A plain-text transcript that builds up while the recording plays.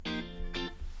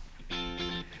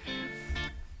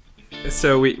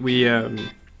So we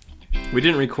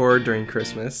didn't record during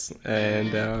Christmas,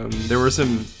 and there were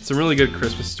some really good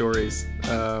Christmas stories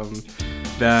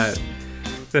that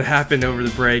happened over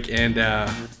the break, and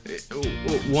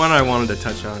one I wanted to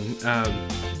touch on.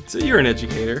 So you're an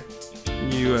educator.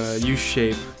 You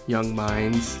shape young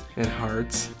minds and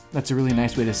hearts. That's a really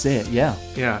nice way to say it. Yeah.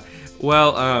 Yeah.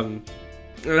 Well, and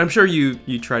I'm sure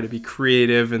you try to be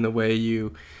creative in the way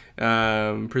you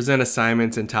present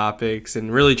assignments and topics,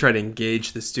 and really try to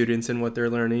engage the students in what they're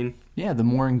learning. Yeah, the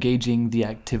more engaging the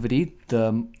activity,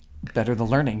 the better the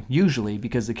learning, usually,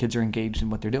 because the kids are engaged in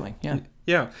what they're doing. Yeah.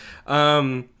 Yeah.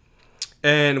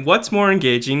 And what's more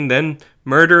engaging than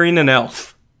murdering an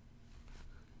elf?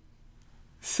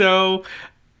 So,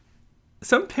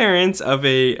 some parents of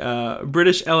a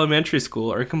British elementary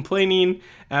school are complaining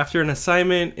after an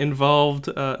assignment involved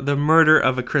the murder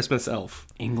of a Christmas elf.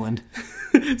 England.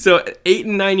 So 8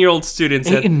 and 9-year-old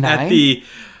students at the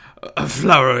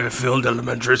Flowery-Field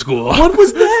Elementary School. What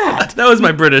was that? That was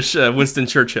my British Winston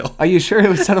Churchill. Are you sure?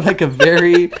 It sounded like a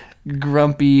very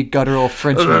grumpy, guttural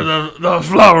Frenchman. The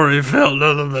Flowery-Field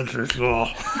Elementary School.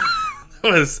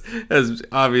 That was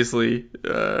obviously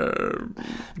the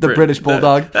British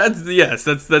Bulldog.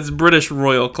 That's British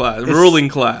royal class, ruling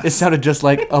class. It sounded just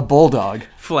like a bulldog.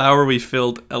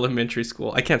 Flowery-Field Elementary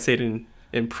School. I can't say it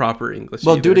in proper English.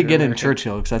 Well, do it again in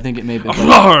Churchill, because I think it may be.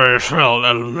 Flowery-Field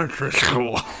Elementary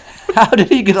School. How did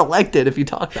he get elected if he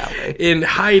talked that way? In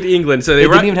Hyde, England. So they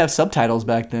didn't even have subtitles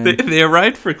back then. They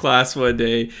arrived for class one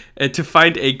day to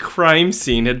find a crime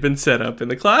scene had been set up in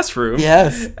the classroom.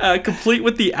 Yes. Complete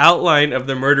with the outline of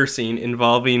the murder scene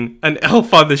involving an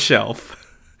elf on the shelf.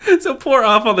 So poor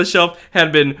elf on the shelf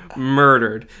had been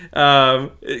murdered. A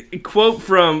quote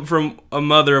from a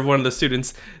mother of one of the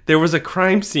students: there was a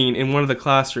crime scene in one of the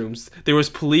classrooms. There was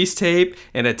police tape,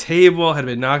 and a table had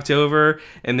been knocked over,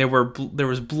 and there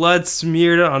was blood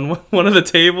smeared on one of the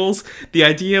tables. The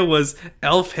idea was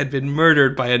elf had been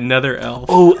murdered by another elf.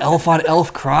 Oh, elf on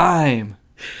elf crime.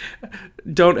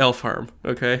 Don't elf harm,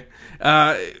 okay?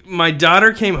 My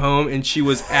daughter came home and she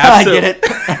was absolutely... I get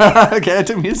it. Okay, it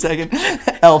took me a second.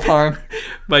 Elf harm.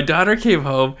 My daughter came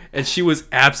home and she was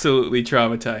absolutely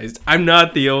traumatized. I'm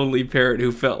not the only parent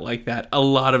who felt like that. A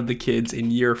lot of the kids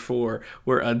in year 4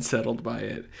 were unsettled by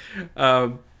it.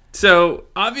 So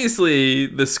obviously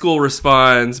the school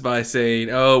responds by saying,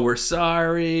 "Oh, we're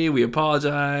sorry, we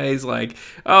apologize." Like,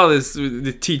 "Oh,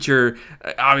 the teacher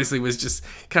obviously was just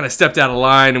kind of stepped out of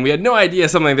line, and we had no idea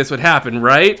something like this would happen,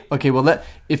 right?" Okay, well,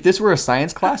 if this were a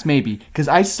science class, maybe, because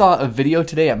I saw a video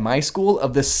today at my school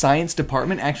of the science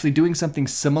department actually doing something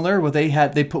similar, where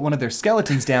they put one of their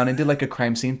skeletons down and did like a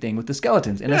crime scene thing with the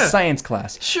skeletons in a science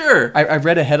class. Sure. I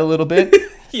read ahead a little bit.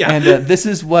 Yeah. And this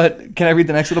is what... Can I read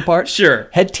the next little part? Sure.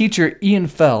 Head teacher Ian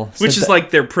Fell... Which is like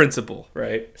their principal,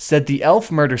 right? Said the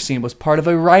elf murder scene was part of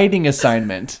a writing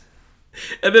assignment.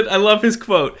 And then I love his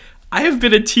quote: "I have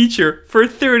been a teacher for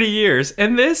 30 years,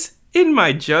 and this, in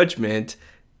my judgment,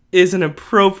 is an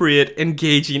appropriate,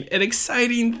 engaging, and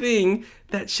exciting thing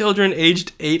that children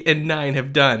aged 8 and 9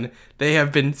 have done. They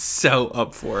have been so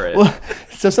up for it." Well,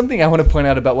 so something I want to point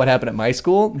out about what happened at my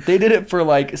school, they did it for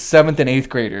like 7th and 8th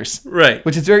graders. Right.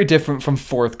 Which is very different from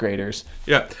 4th graders.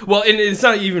 Yeah. Well, and it's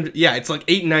not even, it's like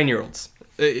 8 and 9-year-olds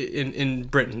in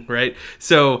Britain, right?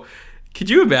 So could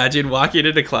you imagine walking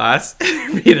into class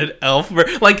being an elf?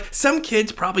 Like, some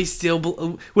kids probably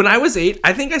still, when I was 8,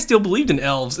 I think I still believed in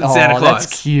elves and Santa Claus.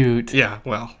 That's cute. Yeah,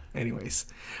 well, anyways,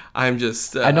 I'm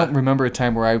just... I don't remember a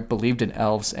time where I believed in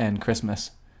elves and Christmas.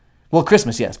 Well,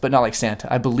 Christmas, yes, but not like Santa.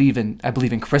 I believe in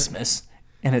Christmas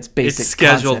and its basic It's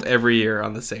scheduled concept. every year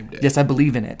on the same day. Yes, I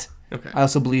believe in it. Okay. I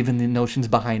also believe in the notions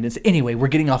behind it. Anyway, we're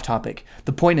getting off topic.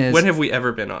 The point is... When have we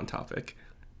ever been on topic?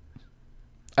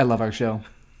 I love our show.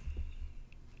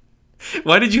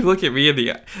 Why did you look at me in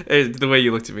the eye? The way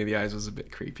you looked at me in the eyes was a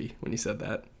bit creepy when you said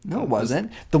that. No, it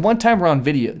wasn't. The one time we're on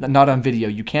video, not on video,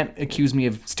 you can't accuse me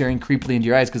of staring creepily into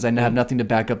your eyes because I have nothing to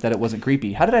back up that it wasn't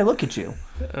creepy. How did I look at you?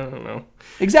 I don't know.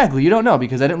 Exactly, you don't know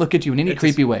because I didn't look at you in any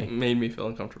creepy way. Made me feel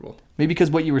uncomfortable. Maybe because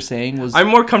what you were saying was... I'm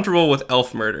more comfortable with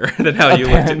elf murder than how you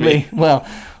looked at me. Well,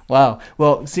 wow.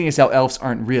 Well, seeing as how elves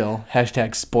aren't real,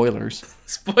 #spoilers.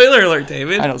 Spoiler alert,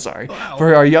 David. I know, sorry. Wow.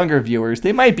 For our younger viewers,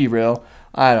 they might be real.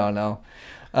 I don't know.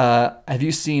 Have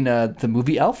you seen the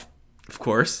movie Elf? Of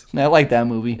course. I like that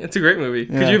movie. It's a great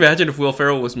movie. Yeah. Could you imagine if Will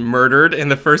Ferrell was murdered in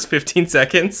the first 15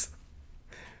 seconds?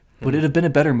 Would it have been a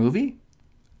better movie?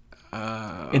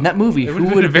 In that movie, It would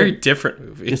have been a very different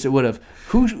movie. Yes, it would have.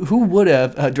 Who would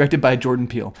have directed by Jordan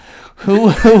Peele?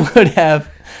 Who would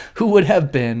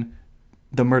have been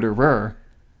the murderer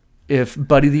if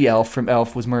Buddy the Elf from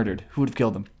Elf was murdered? Who would have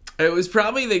killed him? It was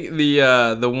probably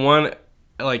the one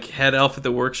like head elf at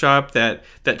the workshop that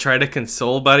tried to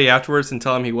console Buddy afterwards and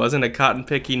tell him he wasn't a cotton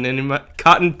picking ninny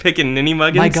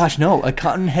muggins. My gosh, no, a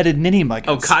cotton-headed ninny muggins.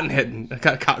 Oh, cotton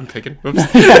picking.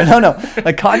 Oops. Yeah, no,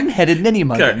 a cotton-headed ninny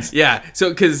muggins. Okay. Yeah, so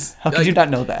because How could you not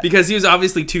know that? Because he was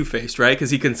obviously two-faced, right? Because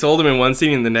he consoled him in one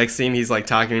scene, and the next scene he's like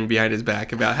talking behind his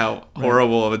back about how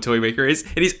horrible of a toy maker he is,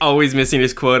 and he's always missing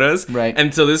his quotas. Right.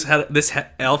 And so this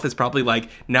elf is probably like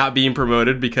not being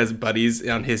promoted because Buddy's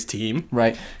on his team.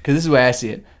 Right, because this is the way I see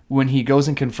it. When he goes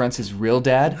and confronts his real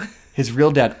dad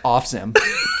offs him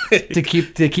to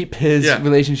keep his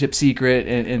relationship secret.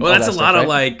 And well, all that's that a stuff, lot right? of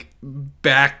like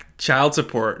back child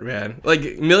support, man.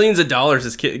 Like millions of dollars.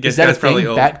 This kid Is that a guy's probably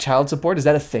thing? owed. Back child support? Is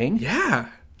that a thing? Yeah.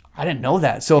 I didn't know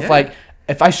that. So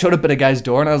if I showed up at a guy's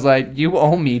door and I was like, you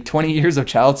owe me 20 years of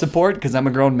child support because I'm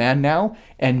a grown man now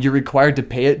and you're required to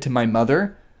pay it to my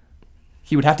mother,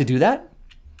 he would have to do that?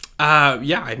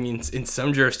 Yeah, I mean, in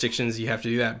some jurisdictions you have to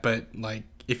do that, but like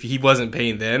if he wasn't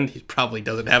paying then, he probably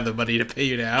doesn't have the money to pay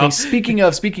you now. Okay, speaking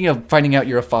of finding out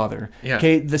you're a father. Yeah.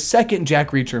 Okay, the second Jack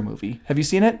Reacher movie. Have you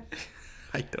seen it?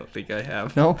 I don't think I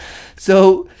have. No?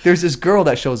 So there's this girl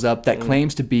that shows up that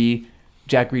claims to be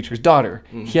Jack Reacher's daughter.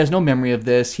 He has no memory of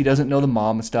this. He doesn't know the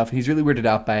mom and stuff. He's really weirded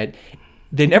out by it.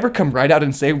 They never come right out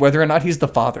and say whether or not he's the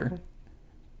father.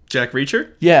 Jack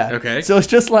Reacher? Yeah. Okay. So it's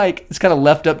just like, it's kind of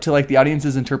left up to like the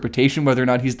audience's interpretation whether or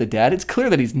not he's the dad. It's clear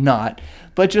that he's not.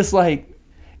 But just like,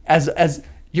 as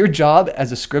your job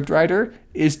as a scriptwriter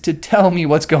is to tell me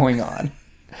what's going on.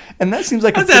 And that seems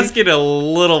like I was asking a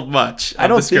little much. I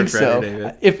don't think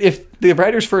so. If the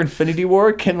writers for Infinity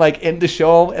War can like end the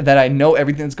show that I know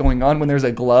everything that's going on when there's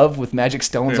a glove with magic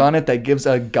stones on it that gives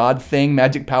a god thing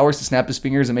magic powers to snap his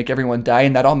fingers and make everyone die,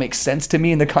 and that all makes sense to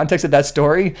me in the context of that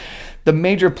story, the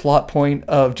major plot point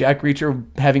of Jack Reacher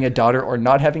having a daughter or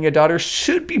not having a daughter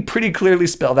should be pretty clearly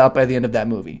spelled out by the end of that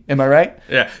movie. Am I right?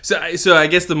 Yeah. So I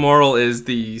guess the moral is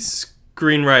the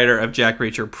screenwriter of Jack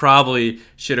Reacher probably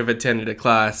should have attended a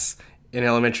class in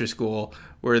elementary school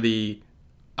where the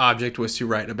object was to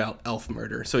write about elf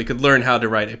murder, so he could learn how to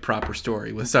write a proper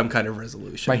story with some kind of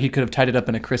resolution. Right, he could have tied it up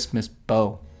in a Christmas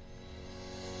bow.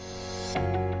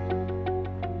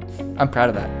 I'm proud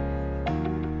of that.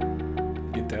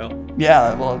 You can tell.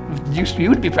 Yeah, well, you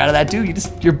would be proud of that too.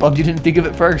 You're bummed you didn't think of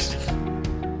it first.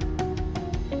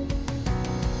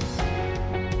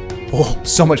 Oh,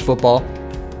 so much football.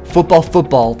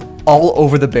 Football all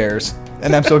over the Bears.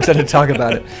 And I'm so excited to talk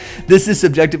about it. This is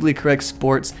Subjectively Correct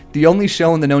Sports, the only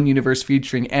show in the known universe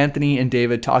featuring Anthony and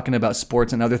David talking about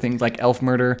sports and other things like elf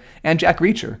murder and Jack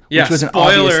Reacher, which was an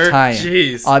obvious tie-in.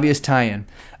 Jeez. Obvious tie-in.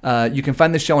 You can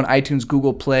find the show on iTunes,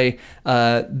 Google Play.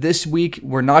 This week,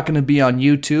 we're not going to be on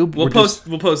YouTube.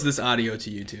 We'll post this audio to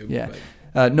YouTube. Yeah.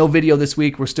 No video this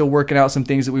week. We're still working out some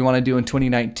things that we want to do in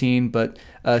 2019, but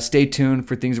stay tuned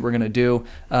for things that we're going to do.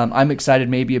 I'm excited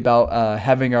maybe about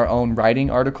having our own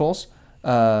writing articles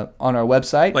on our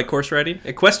website. Like horse riding?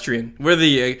 Equestrian. We're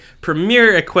the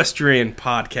premier equestrian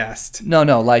podcast.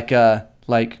 No, like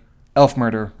elf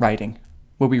murder writing,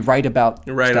 where we write about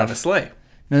Ride stuff. on a sleigh.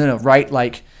 No. Write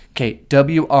like, okay,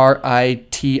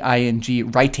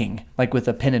 WRITING, writing, like with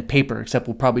a pen and paper, except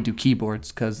we'll probably do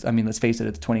keyboards because, I mean, let's face it,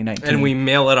 it's 2019. And we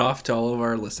mail it off to all of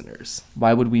our listeners.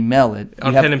 Why would we mail it?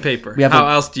 On pen and paper. How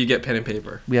else do you get pen and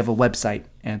paper? We have a website,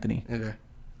 Anthony. Okay.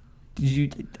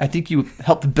 I think you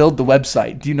helped build the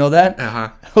website. Do you know that? Uh-huh.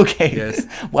 Okay. Yes.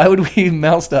 Why would we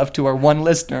mail stuff to our one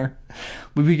listener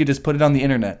when we could just put it on the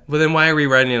internet? Well, then why are we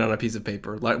writing it on a piece of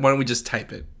paper? Why don't we just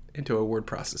type it into a word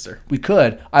processor? We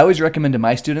could. I always recommend to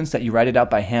my students that you write it out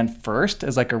by hand first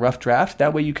as like a rough draft.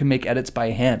 That way you can make edits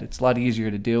by hand. It's a lot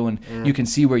easier to do, and you can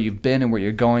see where you've been and where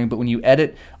you're going. But when you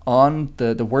edit on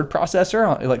the word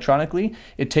processor electronically,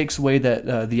 it takes away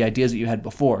the ideas that you had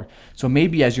before. So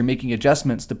maybe as you're making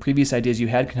adjustments, the previous ideas you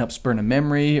had can help spurn a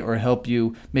memory or help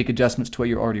you make adjustments to what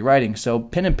you're already writing. So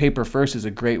pen and paper first is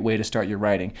a great way to start your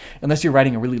writing. Unless you're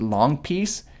writing a really long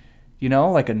piece, you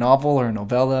know, like a novel or a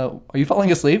novella. Are you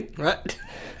falling asleep? What?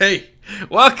 Hey,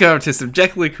 welcome to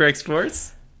Subjectively Correct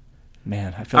Sports.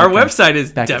 Man, I feel our like website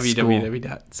is back at school.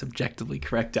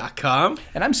 www.subjectivelycorrect.com.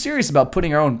 And I'm serious about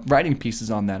putting our own writing pieces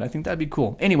on that. I think that'd be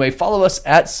cool. Anyway, follow us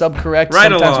at Subcorrect.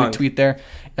 Right Sometimes along. we tweet there.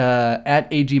 At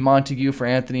AG Montague for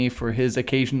Anthony for his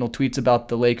occasional tweets about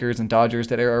the Lakers and Dodgers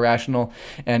that are irrational.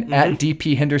 And at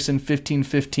DP Henderson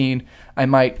 1515, I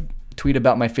might tweet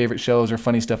about my favorite shows or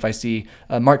funny stuff I see.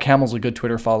 Mark Hamill's a good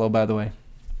Twitter follow, by the way.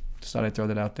 Just thought I'd throw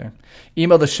that out there.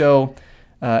 Email the show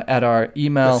at our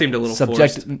email. That seemed a little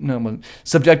forced.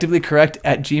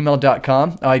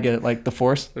 subjectivelycorrect@gmail.com. Oh, I get it, like the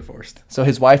force. The forced. So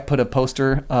his wife put a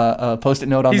post-it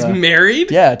note on He's married?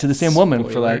 Yeah, to the same woman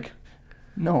for Spoiler. like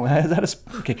No,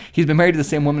 okay. He's been married to the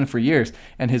same woman for years,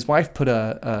 and his wife put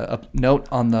a note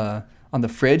on the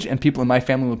fridge, and people in my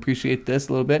family will appreciate this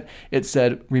a little bit. It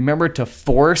said, "Remember to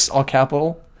force," all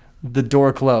capital, "the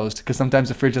door closed," because sometimes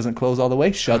the fridge doesn't close all the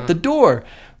way. Shut the door,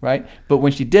 right? But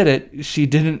when she did it, she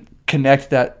didn't connect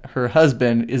that her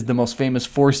husband is the most famous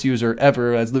Force user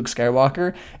ever as Luke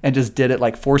Skywalker, and just did it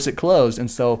like force it closed.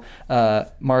 And so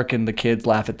Mark and the kids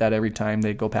laugh at that every time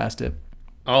they go past it.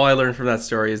 All I learned from that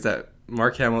story is that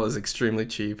Mark Hamill is extremely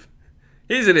cheap.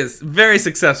 He's a very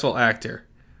successful actor.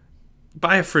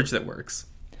 Buy a fridge that works.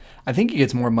 I think he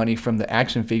gets more money from the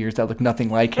action figures that look nothing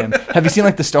like him. Have you seen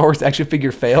like the Star Wars action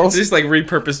figure fails? Just like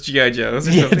repurposed G.I. Joes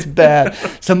or Yeah, something. it's bad.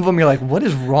 Some of them you're like, what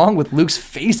is wrong with Luke's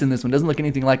face in this one? Doesn't look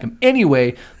anything like him.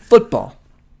 Anyway, football.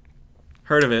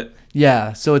 Heard of it.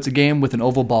 Yeah, so it's a game with an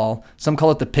oval ball. Some call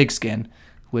it the pigskin,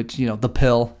 which, the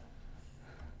pill,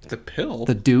 The pill?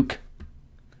 the duke.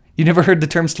 You never heard the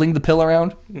term sling the pill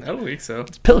around? I don't think so.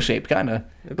 It's pill-shaped, kind of.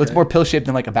 But it's Okay. more pill-shaped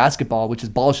than like a basketball, which is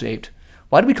ball-shaped.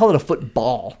 Why do we call it a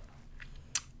football?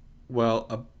 Well,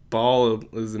 a ball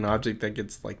is an object that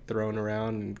gets like thrown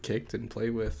around and kicked and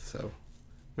played with, so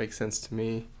makes sense to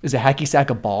me. Is a hacky sack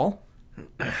a ball?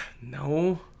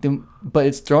 No. But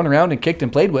it's thrown around and kicked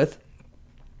and played with.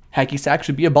 Hacky sack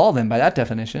should be a ball then, by that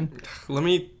definition. Let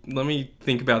me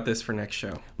think about this for next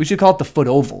show. We should call it the foot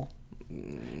oval.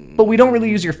 But we don't really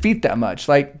use your feet that much.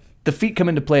 Like, the feet come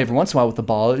into play every once in a while with the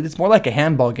ball. It's more like a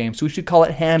handball game, so we should call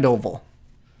it hand oval.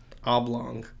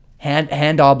 Oblong.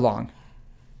 Hand oblong.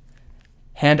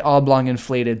 Hand oblong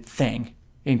inflated thing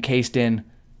encased in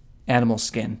animal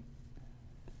skin.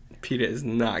 PETA is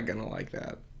not gonna like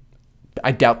that.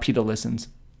 I doubt PETA listens.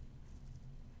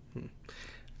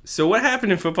 So what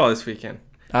happened in football this weekend?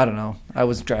 I don't know. I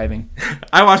was driving.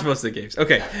 I watched most of the games.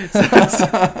 Okay.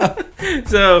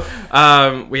 So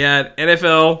we had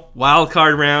NFL wild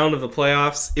card round of the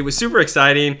playoffs. It was super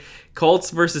exciting.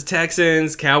 Colts versus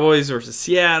Texans, Cowboys versus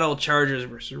Seattle, Chargers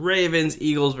versus Ravens,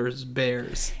 Eagles versus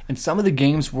Bears. And some of the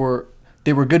games were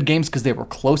good games because they were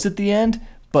close at the end,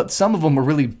 but some of them were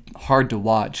really hard to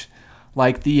watch.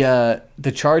 Like the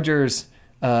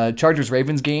Chargers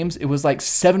Ravens games, it was like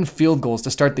 7 field goals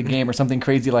to start the game or something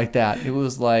crazy like that. It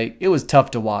was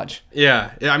tough to watch.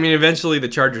 Yeah, I mean, eventually the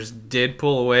Chargers did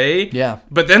pull away. Yeah.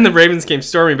 But then the Ravens came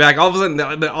storming back. All of a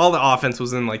sudden, all the offense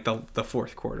was in like the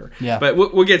fourth quarter. Yeah. But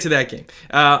we'll get to that game.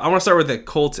 I want to start with the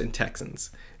Colts and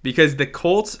Texans because the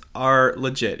Colts are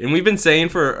legit, and we've been saying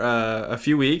for a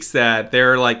few weeks that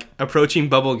they're like approaching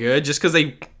bubble good just because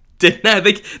they did not.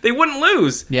 They wouldn't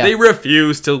lose. Yeah. They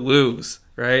refused to lose.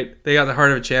 Right? They got the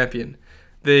heart of a champion.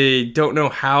 They don't know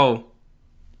how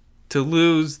to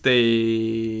lose.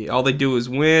 All they do is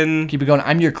win. Keep it going.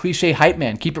 I'm your cliche hype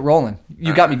man. Keep it rolling.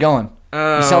 You got me going.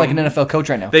 You sound like an NFL coach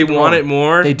right now. They Keep want rolling. it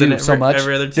more. They do than so much.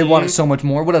 Every other They team. want it so much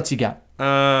more. What else you got?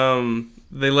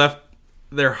 They left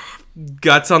their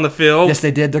guts on the field. Yes,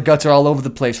 they did. Their guts are all over the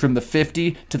place, from the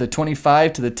 50 to the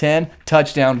 25 to the 10.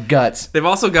 Touchdown, guts. They've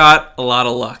also got a lot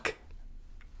of luck.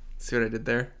 See what I did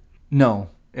there? No.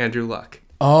 Andrew Luck.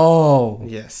 Oh.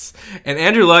 Yes. And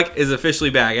Andrew Luck is officially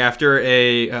back after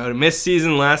a missed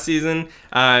season last season.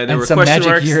 There And were some question magic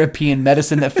marks. European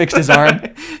medicine that fixed his arm.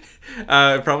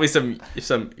 Probably some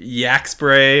yak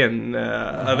spray and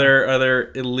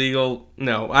other illegal.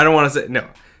 No, I don't want to say no.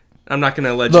 I'm not going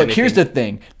to allege Look, anything. here's the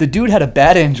thing. The dude had a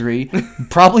bad injury,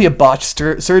 probably a botched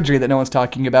surgery that no one's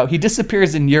talking about. He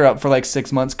disappears in Europe for like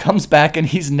 6 months, comes back, and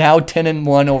he's now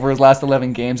 10-1 over his last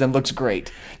 11 games and looks great.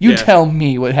 You Yeah. tell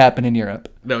me what happened in Europe.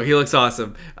 No, he looks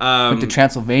awesome. Went to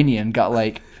Transylvania and got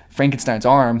like Frankenstein's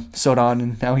arm sewed on,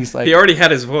 and now he's like... He already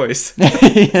had his voice. That's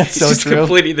He's so just true.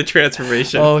 completing the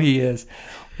transformation. Oh, he is.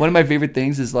 One of my favorite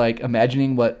things is like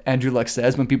imagining what Andrew Luck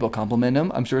says when people compliment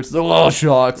him. I'm sure it's oh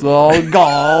shucks, oh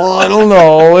god, I don't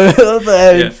know.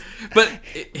 Thanks. Yeah. But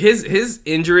his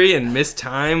injury and missed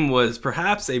time was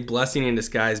perhaps a blessing in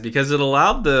disguise because it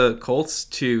allowed the Colts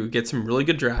to get some really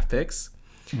good draft picks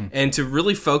and to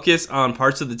really focus on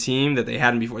parts of the team that they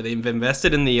hadn't before. They've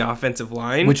invested in the offensive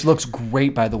line. Which looks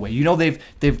great, by the way. You know,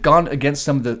 they've gone against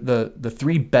some of the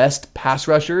 3 best pass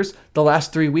rushers the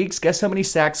last 3 weeks. Guess how many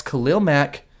sacks Khalil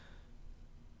Mack,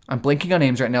 I'm blanking on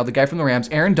names right now, the guy from the Rams,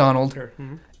 Aaron Donald,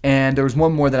 and there was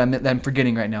one more that I'm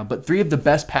forgetting right now. But 3 of the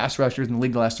best pass rushers in the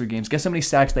league the last 3 games. Guess how many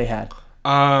sacks they had?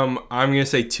 I'm going to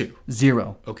say 2.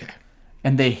 0. Okay.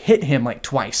 And they hit him like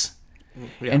twice.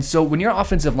 Yeah. And so when your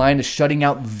offensive line is shutting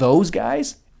out those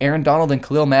guys, Aaron Donald and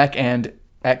Khalil Mack and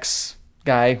X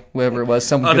guy, whoever it was,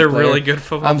 some Other good player. really good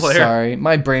football I'm player. sorry.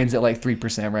 My brain's at like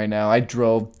 3% right now. I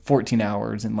drove 14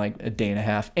 hours in like a day and a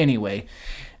half. Anyway,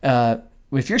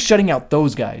 if you're shutting out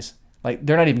those guys, Like,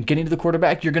 they're not even getting to the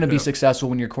quarterback. You're going to be successful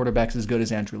when your quarterback's as good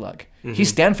as Andrew Luck. He's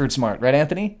Stanford smart, right,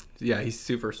 Anthony? Yeah, he's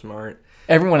super smart.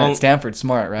 Everyone at Stanford's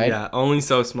smart, right? Yeah, only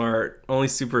so smart. Only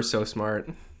super so smart.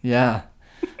 Yeah.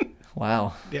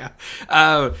 Wow. Yeah.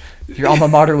 Your alma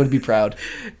mater would be proud.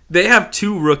 They have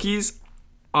 2 rookies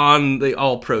on the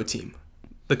All-Pro team.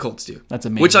 The Colts do. That's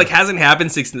amazing. Which, like, hasn't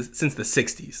happened since the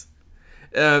 60s.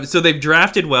 So they've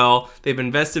drafted well. They've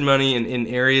invested money in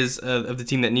areas of the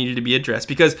team that needed to be addressed.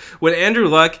 Because when Andrew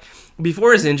Luck,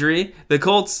 before his injury, the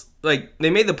Colts, like, they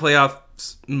made the playoffs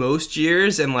most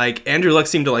years, and like Andrew Luck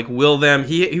seemed to like will them.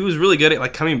 He was really good at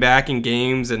like coming back in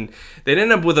games, and they'd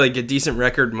end up with like a decent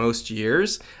record most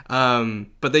years.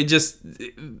 But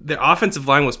their offensive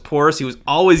line was porous. He was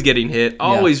always getting hit,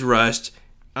 always rushed.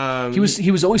 He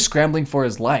was always scrambling for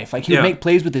his life. Like, he would make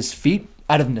plays with his feet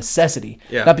out of necessity,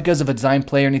 not because of a design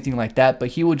play or anything like that. But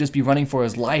he would just be running for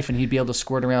his life, and he'd be able to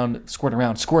squirt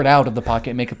out of the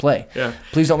pocket and make a play. Yeah.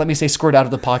 Please don't let me say squirt out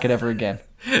of the pocket ever again.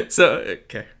 So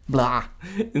okay. Blah.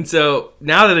 And so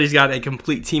now that he's got a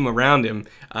complete team around him,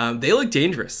 they look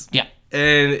dangerous. Yeah.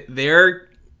 And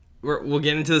we'll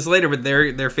get into this later, but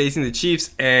they're facing the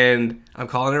Chiefs, and I'm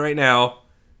calling it right now.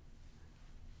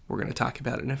 We're going to talk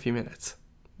about it in a few minutes.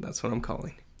 That's what I'm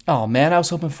calling. Oh, man, I was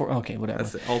hoping for... Okay, whatever.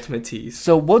 That's the ultimate tease.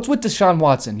 So what's with Deshaun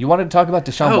Watson? You wanted to talk about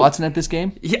Deshaun Watson at this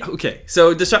game? Yeah, okay.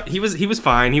 So Deshaun, he was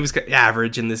fine. He was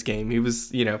average in this game. He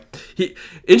was,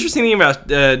 interesting thing about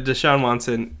Deshaun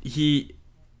Watson, here,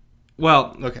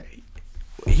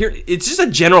 it's just a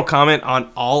general comment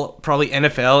on all, probably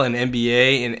NFL and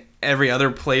NBA and every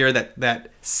other player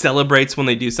that celebrates when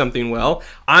they do something well.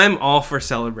 I'm all for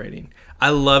celebrating. I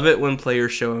love it when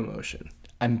players show emotion.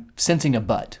 I'm sensing a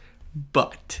but.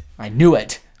 But I knew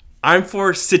it. I'm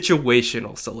for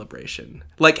situational celebration.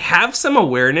 Like, have some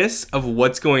awareness of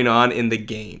what's going on in the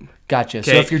game. Gotcha.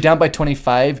 Okay? So if you're down by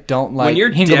 25, don't like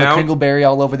Hingle the Kringleberry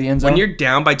all over the end zone. When you're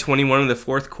down by 21 in the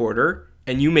fourth quarter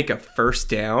and you make a first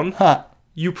down,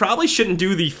 you probably shouldn't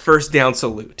do the first down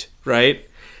salute, right?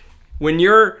 When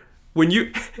you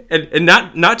and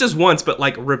not just once, but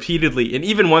like repeatedly, and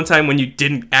even one time when you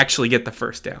didn't actually get the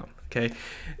first down. Okay,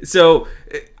 so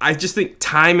I just think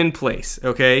time and place.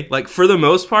 Okay, like for the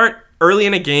most part, early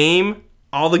in a game,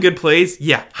 all the good plays,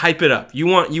 hype it up. You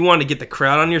want to get the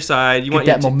crowd on your side. You want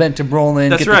that momentum rolling.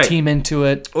 That's get right. The team into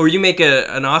it. Or you make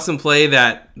an awesome play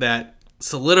that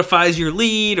solidifies your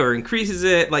lead or increases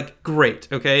it, like great,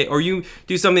 okay? Or you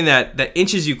do something that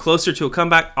inches you closer to a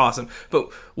comeback, awesome.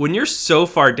 But when you're so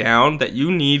far down that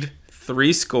you need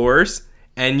 3 scores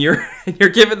and you're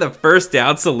given the first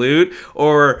down salute,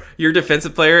 or you're a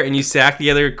defensive player and you sack the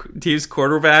other team's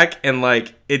quarterback and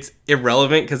like it's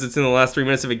irrelevant because it's in the last 3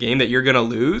 minutes of a game that you're gonna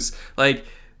lose, like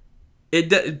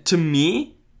it to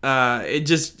me, it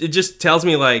just tells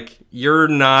me like you're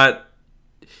not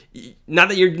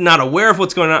that you're not aware of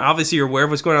what's going on. Obviously, you're aware of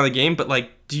what's going on in the game, but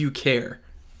like, do you care?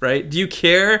 Right? Do you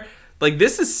care? Like,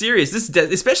 this is serious. This is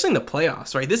especially in the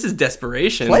playoffs, right? This is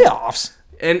desperation. Playoffs,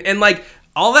 and like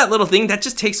all that little thing that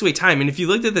just takes away time. And if you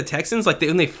looked at the Texans, like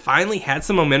when they finally had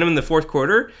some momentum in the fourth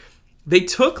quarter, they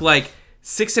took like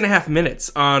 6.5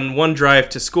 minutes on one drive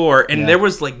to score, and there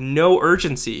was like no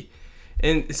urgency.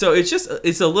 And so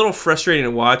it's a little frustrating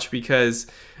to watch because.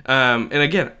 And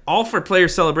again, all for player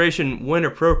celebration when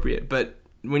appropriate, but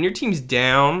when your team's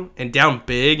down and down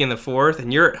big in the fourth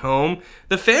and you're at home,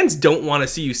 the fans don't want to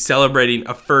see you celebrating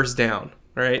a first down,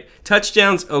 right?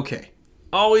 Touchdowns, okay.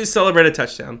 Always celebrate a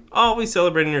touchdown. Always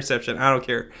celebrate an interception. I don't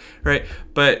care, right?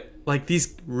 But like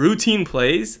these routine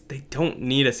plays, they don't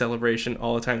need a celebration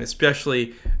all the time,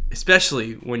 especially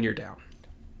when you're down.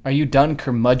 Are you done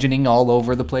curmudgeoning all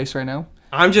over the place right now?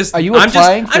 I'm just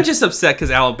upset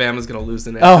because Alabama's going to lose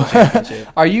the national championship.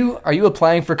 Are you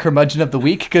applying for curmudgeon of the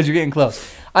week? Because you're getting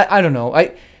close. I don't know.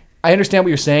 I understand what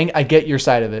you're saying. I get your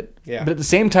side of it. Yeah. But at the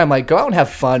same time, like, go out and have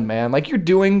fun, man. Like, you're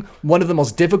doing one of the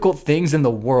most difficult things in the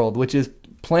world, which is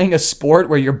playing a sport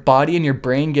where your body and your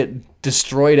brain get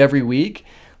destroyed every week.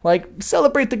 Like,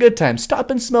 celebrate the good times.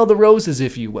 Stop and smell the roses,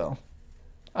 if you will.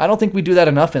 I don't think we do that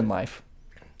enough in life.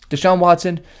 Deshaun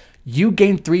Watson, you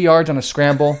gained 3 yards on a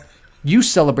scramble. You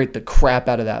celebrate the crap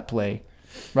out of that play,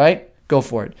 right? Go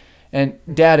for it. And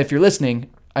Dad, if you're listening,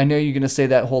 I know you're going to say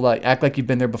that whole act like you've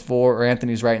been there before or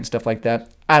Anthony's right and stuff like that.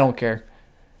 I don't care.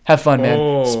 Have fun,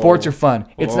 man. Sports are fun.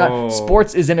 It's not.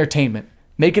 Sports is entertainment.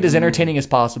 Make it as entertaining as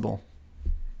possible.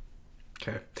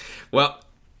 Okay. Well,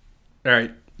 all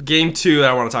right. Game 2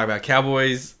 that I want to talk about,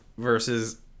 Cowboys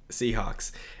versus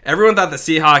Seahawks. Everyone thought the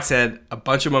Seahawks had a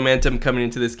bunch of momentum coming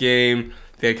into this game.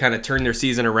 They kind of turned their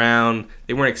season around.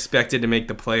 They weren't expected to make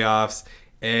the playoffs.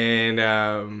 And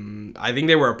I think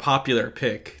they were a popular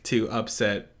pick to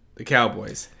upset the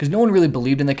Cowboys. Because no one really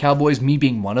believed in the Cowboys, me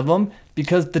being one of them,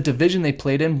 because the division they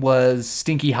played in was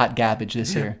stinky hot garbage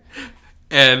this year.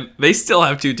 And they still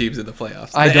have 2 teams in the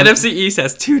playoffs. The NFC East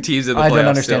has 2 teams in the playoffs. I don't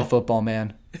understand football,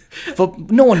 man.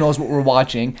 No one knows what we're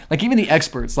watching. Like, even the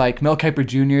experts, like Mel Kiper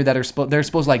Jr., that are they're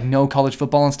supposed to like know college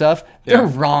football and stuff. They're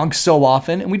wrong so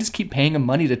often, and we just keep paying them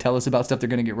money to tell us about stuff they're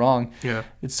going to get wrong. Yeah,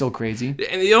 it's so crazy.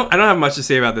 And I don't have much to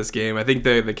say about this game. I think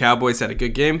the Cowboys had a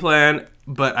good game plan,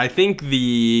 but I think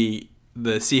the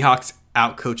Seahawks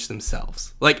outcoached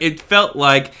themselves. Like, it felt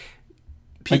like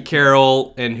Pete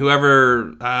Carroll and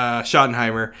whoever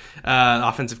Schottenheimer,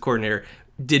 offensive coordinator,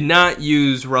 did not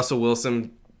use Russell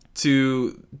Wilson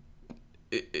to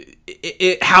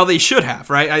how they should have,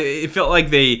 right? It felt like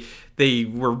they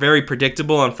were very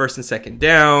predictable on first and second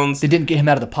downs. They didn't get him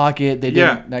out of the pocket. They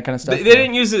didn't that kind of stuff. They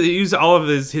didn't use all of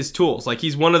his tools. Like,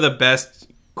 he's one of the best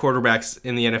quarterbacks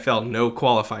in the NFL, no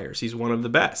qualifiers. He's one of the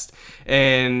best,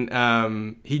 and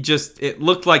it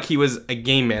looked like he was a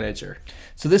game manager.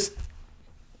 So this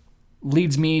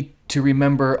leads me to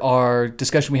remember our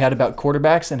discussion we had about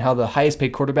quarterbacks and how the highest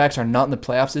paid quarterbacks are not in the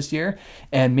playoffs this year.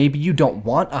 And maybe you don't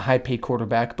want a high paid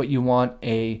quarterback, but you want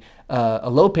a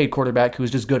low paid quarterback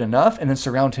who's just good enough, and then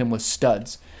surround him with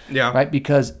studs. Yeah. Right?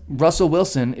 Because Russell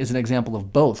Wilson is an example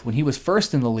of both. When he was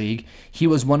first in the league, he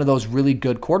was one of those really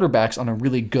good quarterbacks on a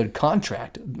really good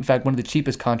contract. In fact, one of the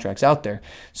cheapest contracts out there.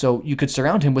 So you could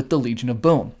surround him with the Legion of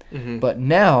Boom. Mm-hmm. But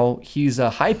now he's a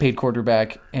high-paid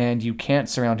quarterback, and you can't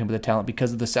surround him with the talent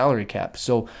because of the salary cap.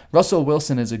 So Russell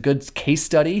Wilson is a good case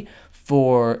study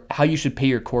for how you should pay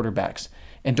your quarterbacks.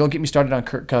 And don't get me started on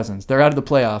Kirk Cousins. They're out of the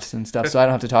playoffs and stuff, so I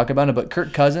don't have to talk about it. But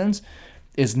Kirk Cousins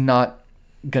is not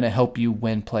going to help you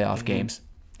win playoff games.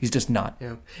 He's just not.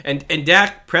 Yeah. And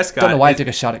Dak Prescott. Don't know why I took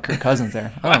a shot at Kirk Cousins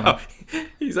there. I don't know.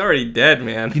 He's already dead,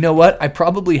 man. You know what? I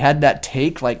probably had that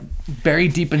take like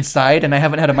buried deep inside, and I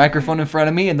haven't had a microphone in front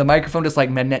of me, and the microphone just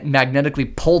like magnetically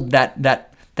pulled that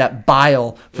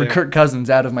bile for Kirk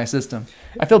Cousins out of my system.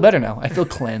 I feel better now. I feel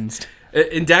cleansed.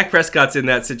 And Dak Prescott's in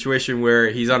that situation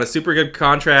where he's on a super good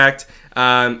contract.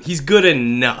 He's good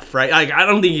enough, right? Like, I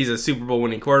don't think he's a Super Bowl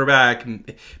winning quarterback,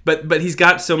 but he's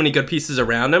got so many good pieces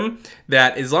around him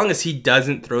that as long as he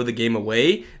doesn't throw the game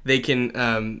away, they could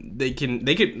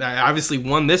obviously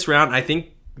won this round. I think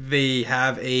they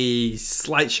have a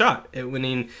slight shot at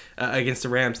winning against the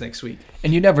Rams next week.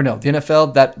 And you never know. The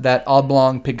NFL, that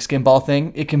oblong pigskin ball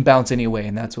thing, it can bounce anyway,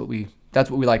 and that's what we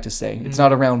like to say. It's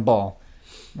not a round ball.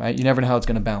 Right, you never know how it's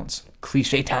going to bounce.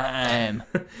 Cliche time.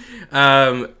 One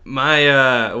of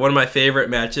my favorite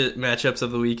matchups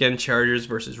of the weekend: Chargers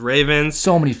versus Ravens.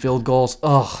 So many field goals.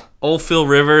 Ugh. Old Phil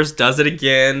Rivers does it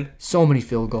again. So many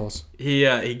field goals. He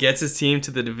gets his team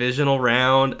to the divisional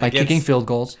round by kicking field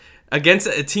goals against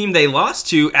a team they lost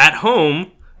to at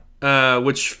home,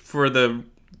 which for the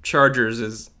Chargers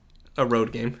is a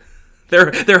road game.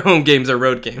 Their home games are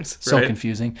road games. So right?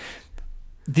 Confusing.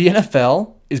 The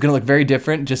NFL is going to look very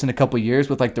different just in a couple of years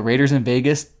with like the Raiders in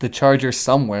Vegas, the Chargers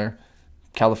somewhere,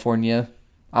 California.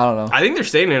 I don't know. I think they're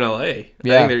staying in LA.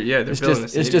 Yeah, they're filling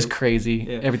it's just crazy.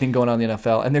 Yeah. Everything going on in the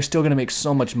NFL, and they're still going to make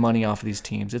so much money off of these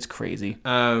teams. It's crazy.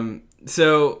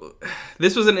 So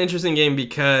this was an interesting game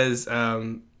because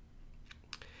the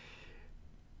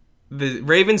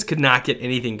Ravens could not get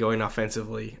anything going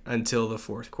offensively until the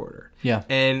fourth quarter. Yeah,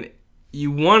 and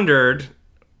you wondered.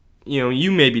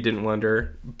 You maybe didn't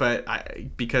wonder, but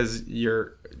because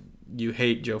you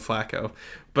hate Joe Flacco.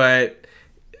 But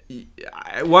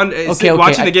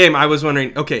watching the game, I was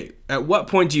wondering, okay, at what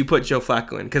point do you put Joe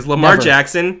Flacco in? Because Lamar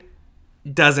Jackson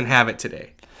doesn't have it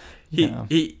today.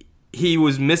 He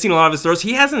was missing a lot of his throws.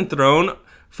 He hasn't thrown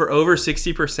for over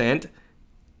 60%,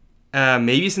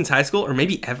 maybe since high school or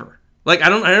maybe ever. Like, I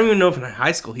don't even know if in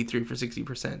high school he threw for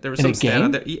 60%. There was some stat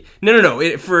out there. No.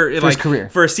 For his career.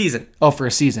 For a season. Oh, for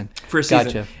a season.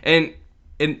 Gotcha. And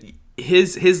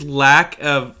his lack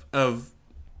of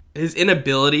his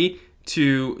inability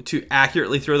to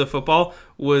accurately throw the football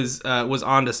was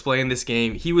on display in this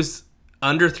game. He was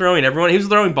underthrowing everyone. He was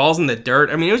throwing balls in the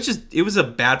dirt. I mean, it was a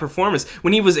bad performance.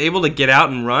 When he was able to get out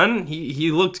and run,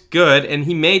 he looked good, and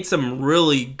he made some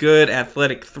really good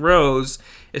athletic throws,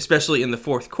 especially in the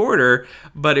fourth quarter,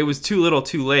 but it was too little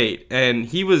too late, and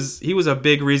he was a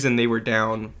big reason they were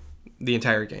down the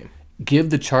entire game.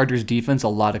 Give the Chargers defense a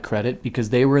lot of credit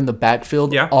because they were in the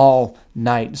backfield all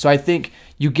night. So I think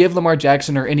you give Lamar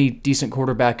Jackson or any decent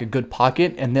quarterback a good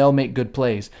pocket and they'll make good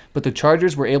plays. But the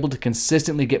Chargers were able to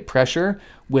consistently get pressure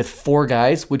with 4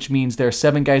 guys, which means there are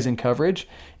 7 guys in coverage.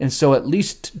 And so at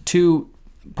least 2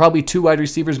 probably 2 wide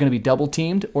receivers going to be double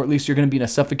teamed, or at least you're going to be in a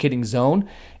suffocating zone.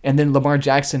 And then Lamar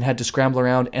Jackson had to scramble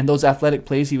around, and those athletic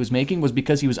plays he was making was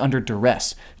because he was under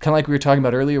duress, kind of like we were talking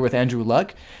about earlier with Andrew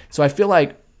Luck. So I feel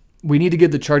like we need to give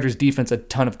the Chargers defense a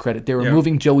ton of credit. They were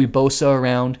moving Joey Bosa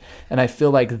around, and I feel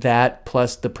like that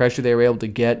plus the pressure they were able to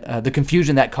get, the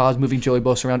confusion that caused moving Joey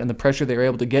Bosa around and the pressure they were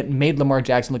able to get made Lamar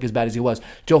Jackson look as bad as he was.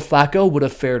 Joe Flacco would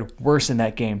have fared worse in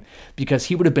that game because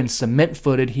he would have been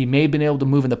cement-footed. He may have been able to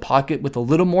move in the pocket with a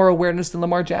little more awareness than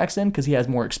Lamar Jackson because he has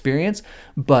more experience,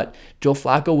 but Joe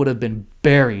Flacco would have been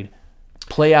buried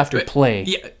play after play.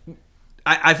 Yeah,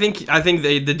 I think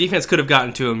the defense could have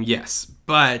gotten to him, yes,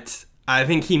 but I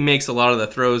think he makes a lot of the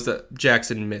throws that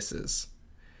Jackson misses.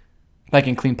 Like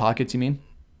in clean pockets, you mean?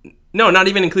 No, not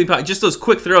even in clean pockets. Just those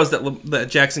quick throws that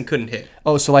Jackson couldn't hit.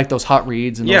 Oh, so like those hot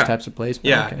reads and those types of plays?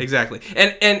 Yeah, okay. Exactly.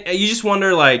 And you just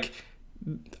wonder, like,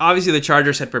 obviously the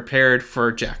Chargers had prepared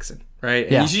for Jackson,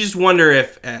 right? And you just wonder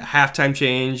if a halftime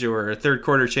change or a third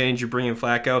quarter change, you bring in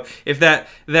Flacco, if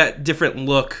that different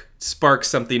look sparks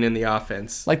something in the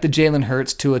offense. Like the Jalen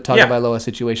Hurts to a Tagovailoa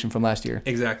situation from last year.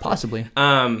 Exactly. Possibly.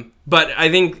 But I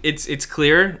think it's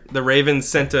clear the Ravens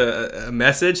sent a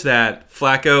message that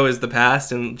Flacco is the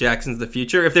past and Jackson's the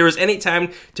future. If there was any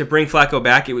time to bring Flacco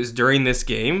back, it was during this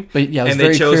game. But yeah, it was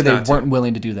very clear they weren't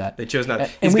willing to do that. They chose not to.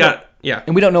 And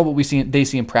we don't know what they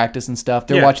see in practice and stuff.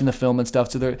 They're watching the film and stuff.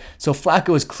 So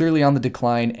Flacco is clearly on the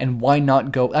decline, and why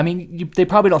not go? I mean, they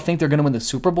probably don't think they're going to win the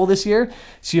Super Bowl this year,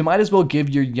 so you might as well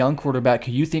give your young quarterback,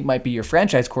 who you think might be your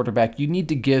franchise quarterback, you need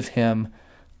to give him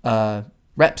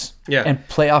reps and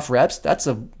playoff reps. That's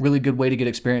a really good way to get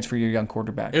experience for your young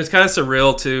quarterback. It was kind of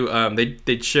surreal too. They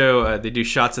do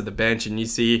shots of the bench, and you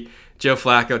see Joe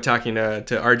Flacco talking to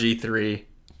RG3.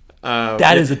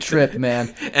 That is a trip,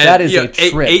 man. That is a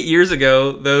trip. 8 years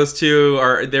ago, those two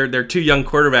they're two young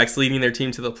quarterbacks leading their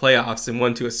team to the playoffs and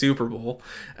one to a Super Bowl,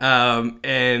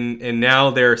 and now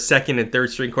they're second and third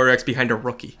string quarterbacks behind a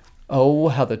rookie. Oh,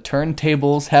 how the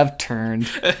turntables have turned.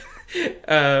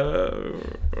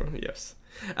 Yes.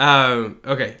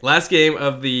 Okay. Last game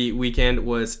of the weekend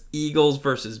was Eagles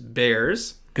versus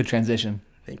Bears. Good transition.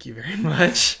 Thank you very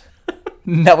much.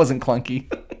 That wasn't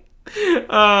clunky.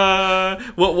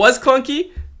 What was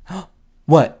clunky?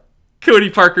 What? Cody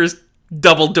Parker's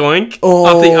double doink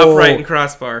off the upright and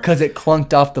crossbar. Because it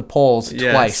clunked off the poles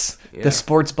twice. Yeah. The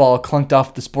sports ball clunked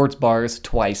off the sports bars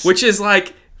twice. Which is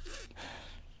like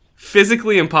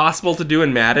physically impossible to do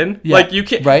in Madden. Yeah, like you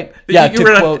can't. Right? You can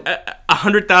run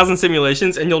 100,000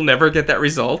 simulations and you'll never get that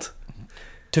result.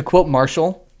 To quote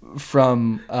Marshall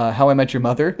from How I Met Your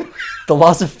Mother, the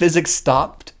laws of physics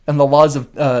stopped and the laws of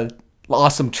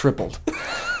awesome tripled.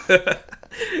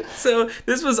 So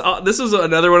this was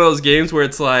another one of those games where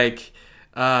it's like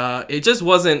it just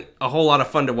wasn't a whole lot of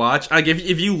fun to watch. Like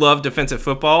if you love defensive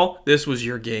football, this was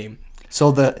your game.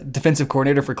 So the defensive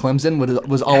coordinator for Clemson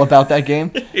was all about that game.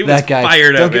 That guy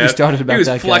fired up. Don't get me started about that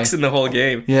guy. He was flexing the whole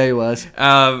game. Yeah, he was.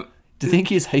 Do you think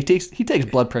he takes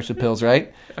blood pressure pills,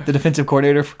 right? The defensive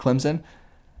coordinator for Clemson.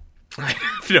 I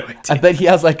have no idea. I bet he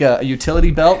has like a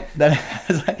utility belt that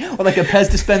has or like a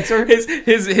Pez dispenser.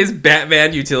 His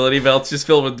Batman utility belt's just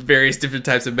filled with various different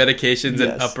types of medications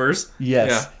and uppers.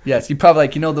 Yes. You probably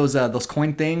those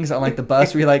coin things on like the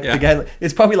bus where you the guy.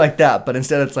 It's probably like that, but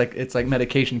instead it's like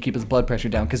medication to keep his blood pressure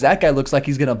down. Because that guy looks like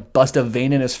he's gonna bust a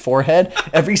vein in his forehead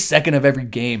every second of every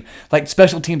game. Like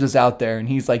special teams is out there and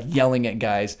he's like yelling at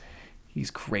guys.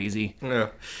 He's crazy. Yeah.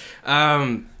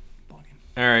 All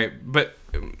right, but.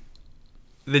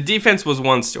 The defense was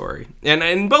one story,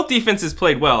 and both defenses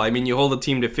played well. I mean, you hold a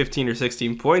team to 15 or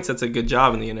 16 points, that's a good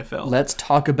job in the NFL. Let's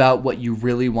talk about what you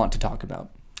really want to talk about.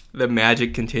 The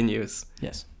magic continues.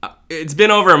 Yes. It's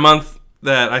been over a month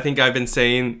that I think I've been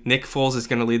saying Nick Foles is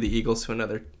going to lead the Eagles to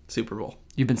another Super Bowl.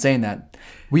 You've been saying that.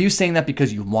 Were you saying that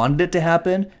because you wanted it to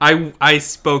happen? I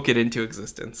spoke it into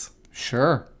existence.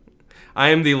 Sure. I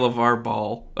am the LeVar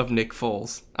Ball of Nick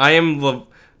Foles. I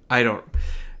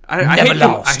never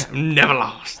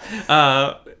lost.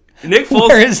 Nick Foles.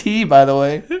 Where is he, by the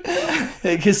way?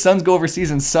 His sons go overseas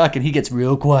and suck, and he gets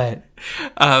real quiet.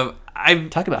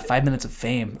 Talk about 5 minutes of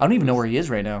fame. I don't even know where he is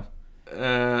right now.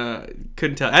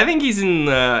 Couldn't tell. I think he's in.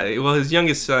 His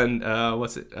youngest son,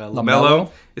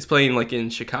 LaMelo, is playing like in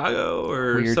Chicago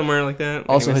or somewhere like that.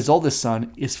 Also, anyways. His oldest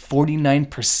son is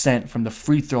 49% from the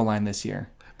free throw line this year.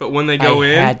 But when they go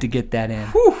in, I had to get that in.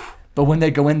 Whew. But when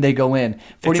they go in, they go in.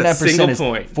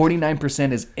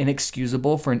 49% is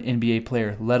inexcusable for an NBA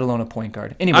player, let alone a point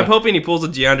guard. Anyway, I'm hoping he pulls a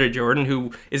DeAndre Jordan,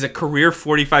 who is a career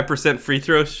 45% free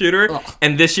throw shooter,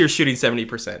 and this year's shooting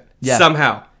 70%. Yeah.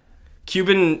 Somehow.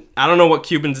 Cuban, I don't know what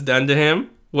Cuban's done to him,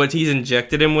 what he's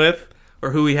injected him with,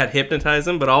 or who he had hypnotized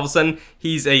him, but all of a sudden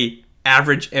he's a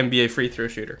average NBA free throw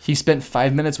shooter. He spent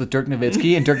 5 minutes with Dirk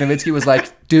Nowitzki, and Dirk Nowitzki was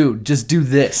like, dude, just do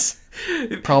this.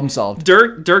 Problem solved.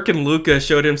 Dirk and Luka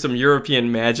showed him some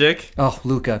European magic. Oh,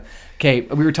 Luka. Okay,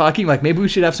 we were talking like maybe we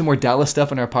should have some more Dallas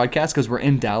stuff on our podcast because we're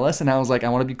in Dallas, and I was like, I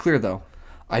want to be clear though.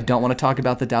 I don't want to talk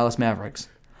about the Dallas Mavericks.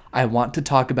 I want to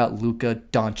talk about Luka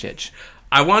Doncic.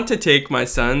 I want to take my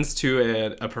sons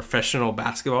to a professional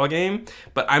basketball game,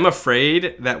 but I'm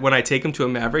afraid that when I take them to a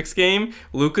Mavericks game,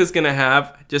 Luka's going to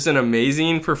have just an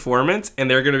amazing performance,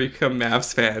 and they're going to become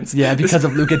Mavs fans. Yeah, because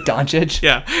of Luka Doncic.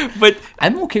 Yeah, but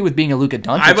I'm okay with being a Luka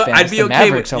Doncic fan. I'd be the okay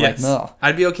Mavericks with are like, no.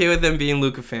 I'd be okay with them being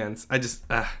Luka fans.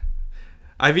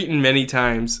 I've eaten many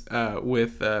times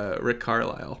with Rick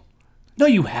Carlisle. No,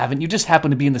 you haven't. You just happen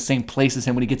to be in the same place as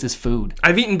him when he gets his food.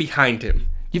 I've eaten behind him.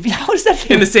 How is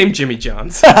that in the same Jimmy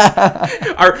John's? My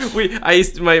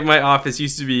office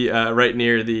used to be right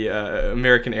near the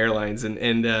American Airlines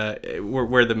and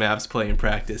where the Mavs play and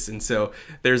practice, and so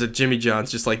there's a Jimmy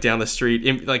John's just like down the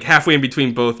street, like halfway in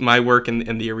between both my work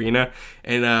and the arena.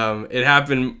 And it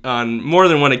happened on more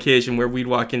than one occasion where we'd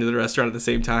walk into the restaurant at the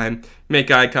same time,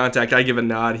 make eye contact, I'd give a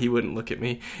nod, he wouldn't look at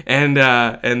me, and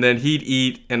then he'd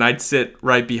eat, and I'd sit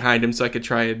right behind him so I could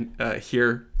try and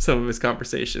hear some of his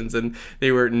conversations, and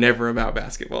they were never about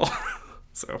basketball.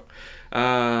 So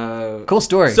cool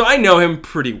story. So I know him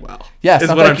pretty well. Yeah, is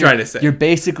what I'm trying to say. You're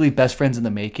basically best friends in the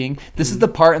making. This is the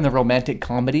part in the romantic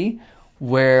comedy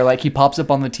where like he pops up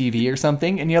on the TV or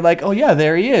something, and you're like, oh yeah,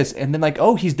 there he is, and then like,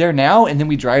 oh, he's there now, and then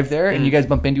we drive there, and you guys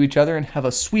bump into each other and have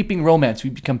a sweeping romance.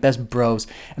 We become best bros,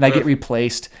 and I get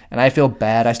replaced, and I feel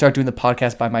bad. I start doing the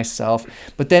podcast by myself,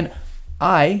 but then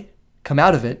I come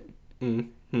out of it,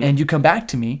 and you come back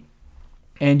to me,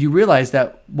 and you realize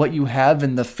that what you have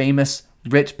in the famous,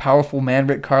 rich, powerful man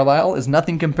Rick Carlisle is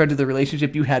nothing compared to the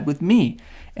relationship you had with me.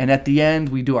 And at the end,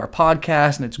 we do our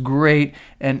podcast, and it's great,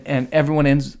 and everyone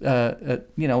ends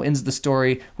the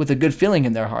story with a good feeling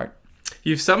in their heart.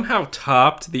 You've somehow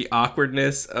topped the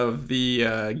awkwardness of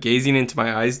the gazing into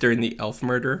my eyes during the Elf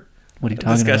murder. What are you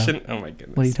talking discussion? about? Oh my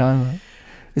goodness! What are you talking about?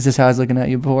 Is this how I was looking at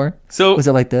you before? So was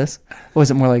it like this, or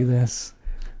was it more like this?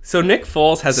 So Nick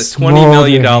Foles has a $20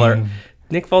 million.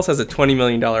 Nick Foles has a $20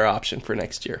 million option for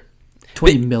next year.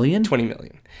 $20 million? $20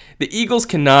 million. The Eagles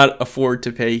cannot afford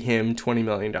to pay him $20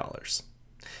 million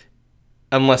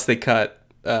unless they cut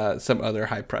some other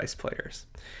high-priced players.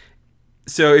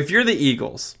 So if you're the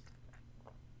Eagles,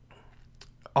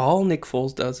 all Nick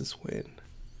Foles does is win.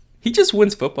 He just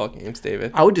wins football games,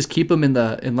 David. I would just keep him in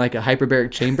like a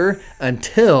hyperbaric chamber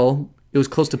until it was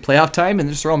close to playoff time, and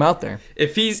just throw him out there.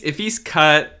 If he's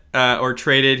cut or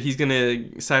traded, he's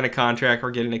gonna sign a contract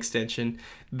or get an extension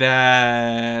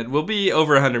that will be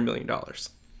over $100 million,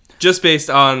 just based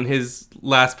on his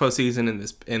last postseason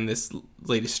in this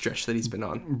latest stretch that he's been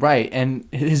on. Right, and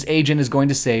his agent is going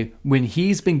to say when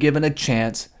he's been given a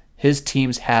chance, his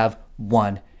teams have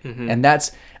won, and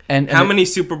that's and how many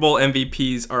Super Bowl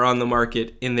MVPs are on the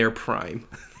market in their prime?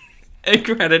 And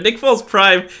granted, Nick Foles'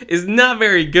 prime is not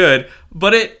very good,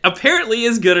 but it apparently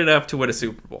is good enough to win a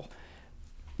Super Bowl.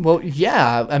 Well,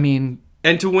 yeah, I mean...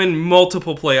 And to win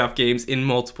multiple playoff games in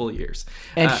multiple years.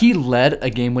 And he led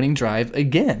a game-winning drive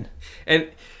again.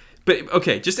 But,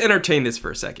 okay, just entertain this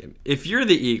for a second. If you're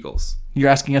the Eagles... You're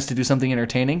asking us to do something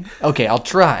entertaining? Okay, I'll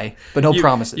try, but no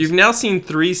promises. You've now seen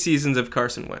 3 seasons of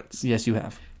Carson Wentz. Yes, you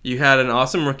have. You had an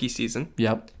awesome rookie season.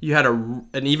 Yep. You had an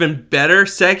even better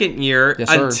second year yes,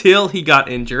 until he got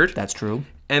injured. That's true.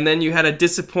 And then you had a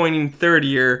disappointing third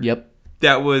year. Yep.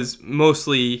 That was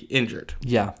mostly injured.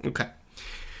 Yeah. Okay.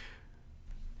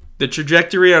 The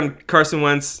trajectory on Carson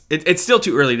Wentz, it's still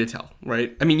too early to tell,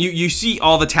 right? I mean, you see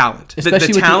all the talent.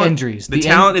 Especially with the injuries. The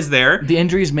talent is there. The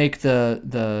injuries make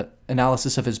the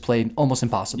analysis of his play almost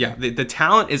impossible. Yeah, the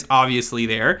talent is obviously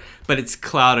there, but it's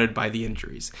clouded by the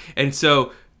injuries. And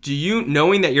so,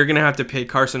 knowing that you're going to have to pay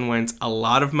Carson Wentz a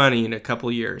lot of money in a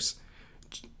couple years,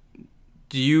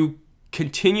 do you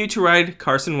continue to ride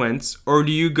Carson Wentz, or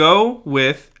do you go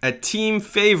with a team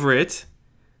favorite,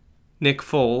 Nick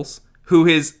Foles, who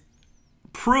has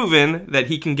proven that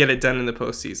he can get it done in the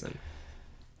postseason?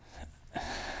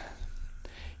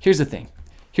 Here's the thing.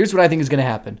 Here's what I think is going to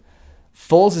happen.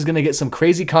 Foles is going to get some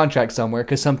crazy contract somewhere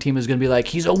because some team is going to be like,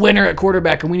 he's a winner at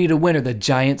quarterback and we need a winner. The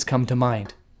Giants come to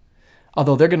mind.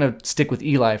 Although they're going to stick with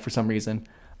Eli for some reason.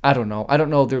 I don't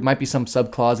know. There might be some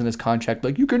subclause in his contract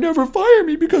like, you can never fire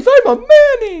me because I'm a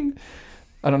Manning.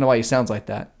 I don't know why he sounds like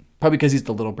that. Probably because he's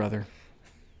the little brother.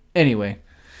 Anyway.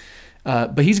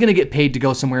 But he's going to get paid to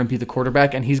go somewhere and be the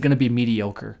quarterback, and he's going to be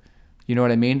mediocre. You know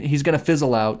what I mean? He's going to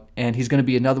fizzle out, and he's going to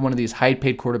be another one of these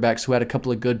high-paid quarterbacks who had a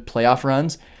couple of good playoff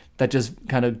runs that just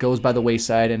kind of goes by the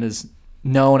wayside and is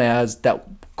known as that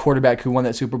quarterback who won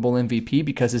that Super Bowl MVP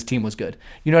because his team was good.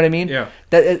 You know what I mean? Yeah.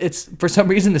 That it's for some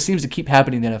reason this seems to keep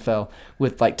happening in the NFL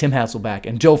with like Tim Hasselbeck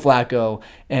and Joe Flacco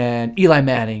and Eli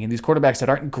Manning and these quarterbacks that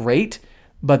aren't great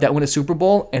but that win a Super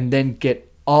Bowl and then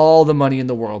get all the money in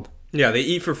the world. Yeah, they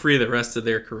eat for free the rest of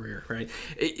their career, right?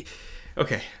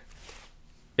 Okay.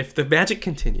 If the magic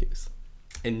continues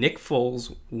and Nick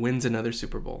Foles wins another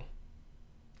Super Bowl,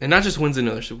 and not just wins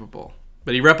another Super Bowl,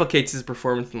 but he replicates his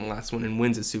performance in the last one and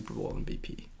wins a Super Bowl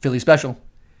MVP. Philly special.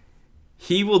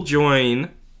 He will join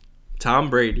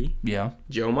Tom Brady, Yeah.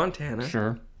 Joe Montana,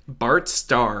 Sure. Bart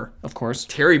Starr, Of course.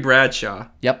 Terry Bradshaw,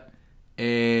 Yep.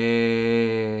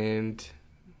 and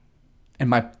And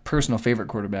my personal favorite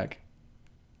quarterback,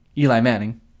 Eli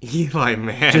Manning. Eli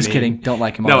Manning. Just kidding. Don't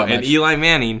like him all No, that and much. Eli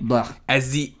Manning Blah.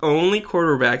 as the only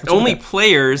quarterback, only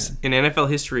players in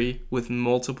NFL history with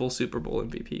multiple Super Bowl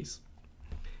MVPs.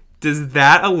 Does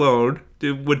that alone,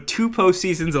 would 2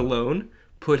 postseasons alone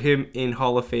put him in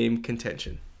Hall of Fame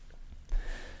contention?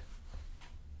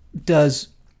 Does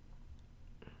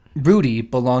Rudy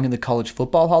belong in the College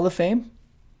Football Hall of Fame?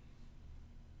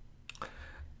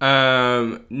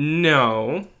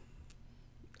 No.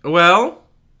 Well,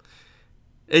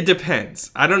 it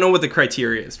depends. I don't know what the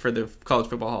criteria is for the College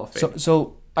Football Hall of Fame.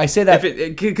 So I say that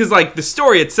Because like the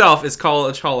story itself is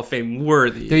College Hall of Fame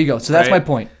worthy. there you go. So that's right? my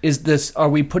point. Are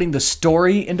we putting the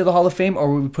story into the Hall of Fame or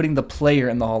are we putting the player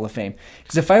in the Hall of Fame?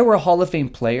 Because if I were a Hall of Fame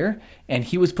player and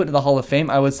he was put into the Hall of Fame,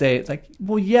 I would say, like,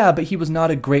 well, yeah, but he was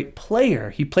not a great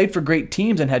player. He played for great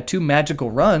teams and had 2 magical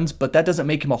runs, but that doesn't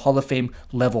make him a Hall of Fame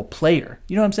level player.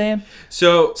 You know what I'm saying?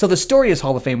 So So the story is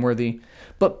Hall of Fame worthy,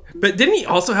 but didn't he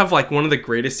also have like one of the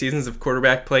greatest seasons of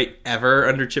quarterback play ever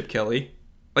under Chip Kelly?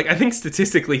 Like, I think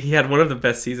statistically he had one of the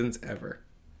best seasons ever.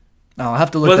 I'll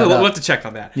have to look We'll that up. have to check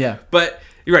on that. Yeah. But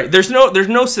you're right. There's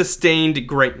no sustained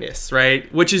greatness,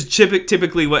 right? Which is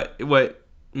typically what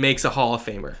makes a Hall of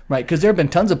Famer. Right, because there have been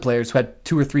tons of players who had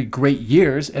 2 or 3 great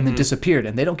years and then disappeared,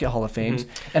 and they don't get Hall of Fames.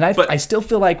 And I still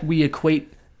feel like we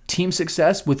equate team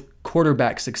success with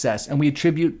quarterback success, and we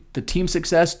attribute the team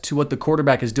success to what the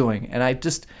quarterback is doing. And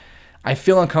I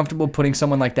feel uncomfortable putting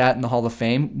someone like that in the Hall of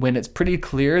Fame when it's pretty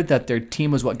clear that their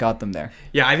team was what got them there.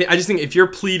 Yeah, I just think if you're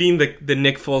pleading the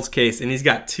Nick Foles case and he's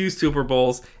got 2 Super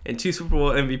Bowls and 2 Super Bowl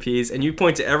MVPs, and you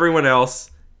point to everyone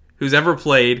else who's ever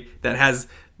played that has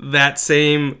that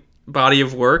same body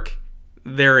of work,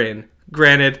 they're in.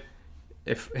 Granted,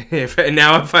 if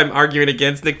I'm arguing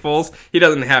against Nick Foles, he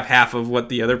doesn't have half of what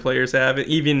the other players have.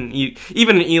 Even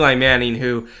Eli Manning,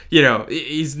 who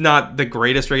he's not the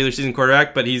greatest regular season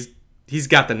quarterback, but he's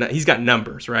got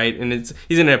numbers, right? And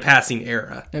he's in a passing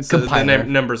era, so the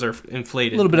numbers are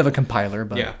inflated. A little bit of a compiler,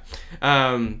 but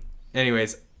yeah.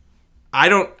 Anyways,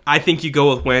 I think you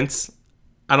go with Wentz.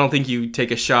 I don't think you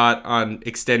take a shot on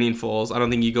extending Foles. I don't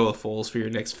think you go with Foles for your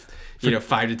next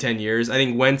 5 to 10 years. I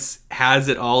think Wentz has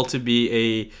it all to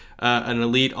be an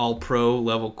elite all-pro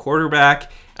level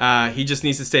quarterback. He just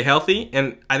needs to stay healthy,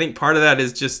 and I think part of that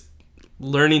is just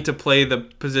learning to play the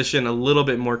position a little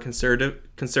bit more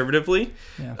conservatively.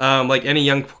 Yeah. Like any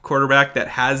young quarterback that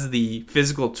has the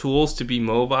physical tools to be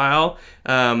mobile,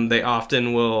 they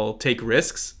often will take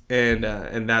risks, and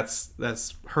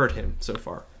that's hurt him so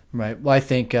far. right. Well, I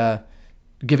think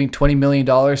giving $20 million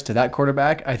to that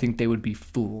quarterback, I think they would be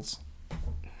fools.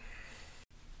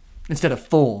 Instead of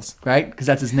fools, right? Because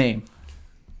that's his name.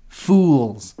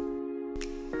 Fools.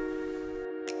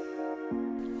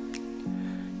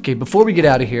 Okay, before we get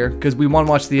out of here, because we want to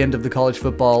watch the end of the college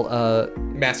football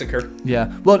Massacre.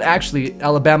 Yeah. Well, actually,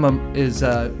 Alabama is,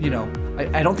 I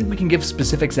don't think we can give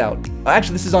specifics out.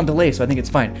 Actually, this is on delay, so I think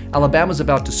it's fine. Alabama's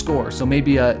about to score, so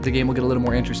maybe the game will get a little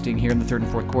more interesting here in the third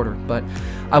and fourth quarter. But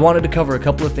I wanted to cover a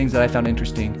couple of things that I found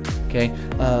interesting, okay?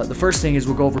 The first thing is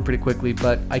we'll go over pretty quickly,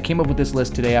 but I came up with this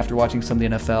list today after watching some of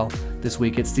the NFL this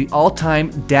week. It's the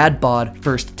all-time dad bod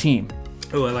first team.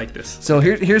 Oh, I like this. So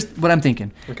here's what I'm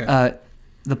thinking. Okay.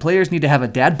 The players need to have a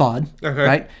dad bod, Okay.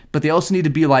 right? But they also need to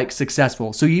be like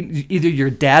successful. So either your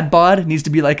dad bod needs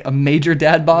to be like a major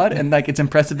dad bod, and like it's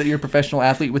impressive that you're a professional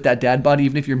athlete with that dad bod,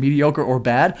 even if you're mediocre or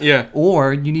bad. Yeah.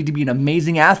 Or you need to be an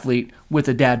amazing athlete with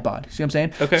a dad bod. See what I'm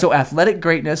saying? Okay. So athletic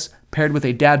greatness paired with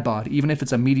a dad bod, even if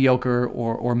it's a mediocre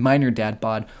or minor dad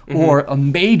bod, or a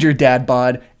major dad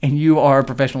bod, and you are a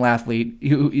professional athlete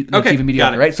that's Okay, even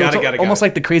mediocre, got it, right? So got it's it. almost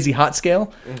like the crazy hot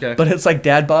scale, Okay. but it's like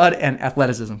dad bod and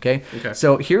athleticism, okay? Okay.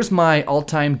 So here's my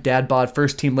all-time dad bod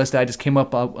first team list that I just came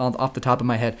up off the top of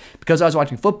my head because I was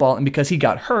watching football and because he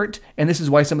got hurt, and this is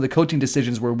why some of the coaching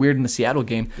decisions were weird in the Seattle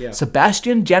game. Yeah.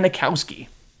 Sebastian Janikowski.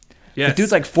 Yes. The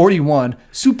dude's like 41,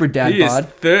 super dad He bod. is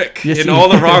thick Yes, in he all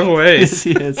the is. wrong ways. Yes,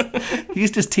 he is.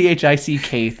 He's just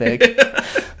THICK thick.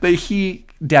 But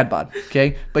dad bod,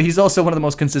 okay? But he's also one of the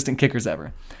most consistent kickers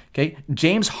ever, okay?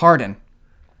 James Harden,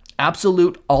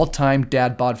 absolute all-time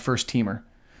dad bod first teamer,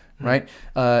 right?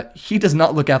 He does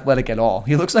not look athletic at all.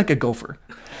 He looks like a gopher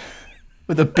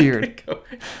with a beard.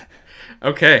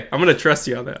 Okay, I'm going to trust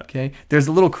you on that. Okay, there's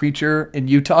a little creature in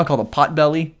Utah called a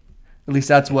potbelly. At least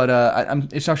that's what I'm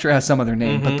not sure it has some other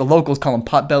name, but the locals call him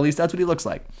potbellies. That's what he looks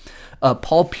like.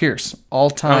 Paul Pierce,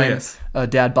 all-time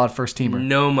dad bod first teamer.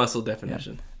 No muscle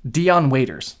definition. Dion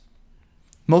Waiters,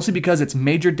 mostly because it's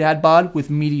major dad bod with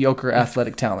mediocre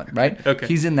athletic talent, right? Okay.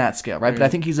 He's in that scale, right? But I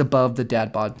think he's above the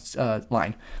dad bod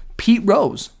line. Pete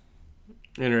Rose,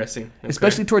 Interesting. Okay.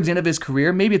 especially towards the end of his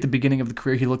career. Maybe at the beginning of the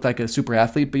career he looked like a super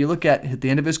athlete, but you look at the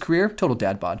end of his career, total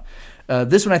dad bod.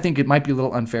 This one I think it might be a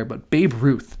little unfair, but Babe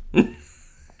Ruth.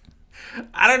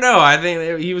 I don't know. I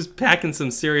think he was packing some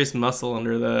serious muscle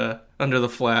under the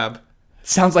flab.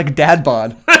 Sounds like dad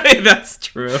bod. That's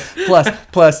true.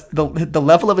 Plus the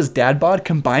level of his dad bod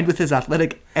combined with his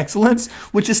athletic excellence,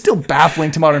 which is still baffling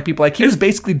to modern people. Like he was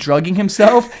basically drugging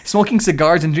himself, smoking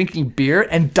cigars and drinking beer,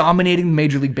 and dominating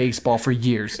Major League Baseball for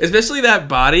years. Especially that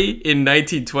body in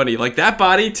 1920. Like that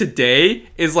body today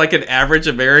is like an average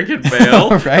American male,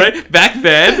 right? Back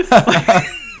then,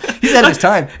 he's ahead of his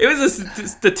time. It was a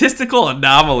statistical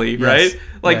anomaly, right?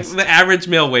 Like yes. the average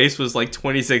male waist was like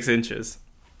 26 inches.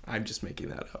 I'm just making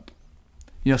that up.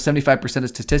 75% of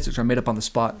statistics are made up on the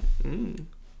spot.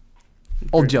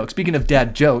 Old joke. Speaking of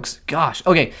dad jokes, gosh.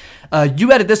 Okay,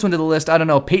 you added this one to the list. I don't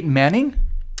know, Peyton Manning?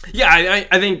 Yeah,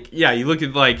 I think, yeah, you look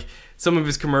at like some of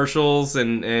his commercials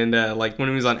and like when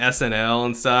he was on SNL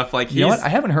and stuff. Like, You know what? I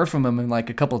haven't heard from him in like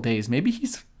a couple of days. Maybe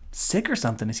he's sick or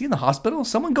something. Is he in the hospital?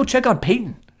 Someone go check on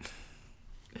Peyton.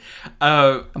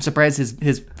 I'm surprised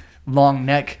his long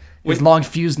neck, his long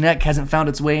fused neck hasn't found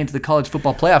its way into the college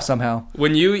football playoff somehow.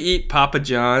 When you eat Papa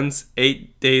John's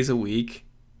 8 days a week,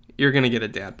 you're going to get a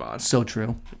dad bod. So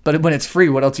true. But when it's free,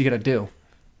 what else are you going to do?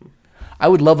 I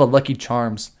would love a Lucky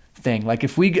Charms thing. Like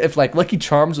if like Lucky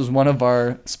Charms was one of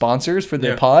our sponsors for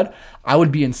the pod, I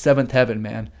would be in seventh heaven,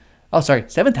 man. Oh, sorry.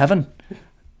 Seventh heaven.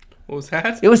 What was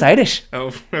that? It was Irish.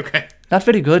 Oh, okay. Not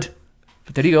very good.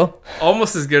 But there you go.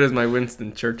 Almost as good as my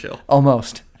Winston Churchill.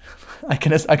 Almost. I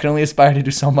can only aspire to do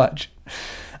so much.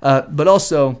 But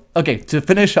also, okay, to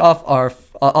finish off our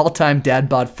all-time dad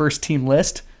bod first team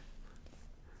list,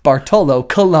 Bartolo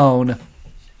Colon.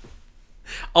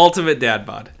 Ultimate dad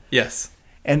bod. Yes.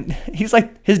 And he's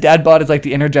like, his dad bod is like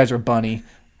the Energizer Bunny.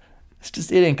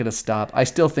 It ain't gonna stop. I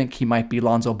still think he might be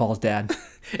Lonzo Ball's dad.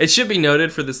 It should be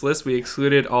noted for this list, we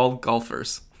excluded all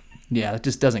golfers. Yeah, that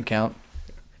just doesn't count.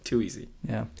 Too easy.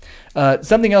 Yeah.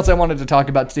 Something else I wanted to talk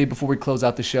about today before we close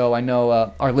out the show. I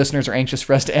know our listeners are anxious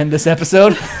for us to end this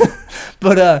episode.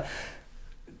 But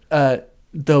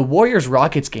the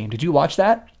Warriors-Rockets game, did you watch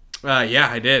that? Yeah,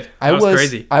 I did. That was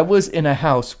crazy. I was in a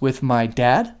house with my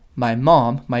dad, my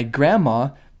mom, my grandma,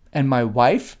 and my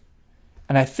wife,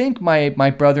 and I think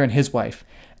my brother and his wife.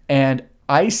 And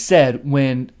I said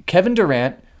when Kevin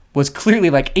Durant was clearly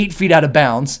like 8 feet out of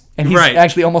bounds, and he's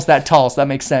actually almost that tall, so that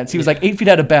makes sense. He was like 8 feet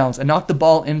out of bounds and knocked the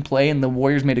ball in play, and the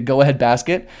Warriors made a go-ahead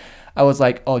basket. I was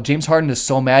like, oh, James Harden is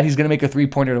so mad, he's going to make a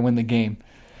three-pointer to win the game.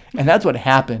 And that's what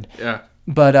happened. Yeah.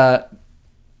 But a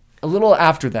little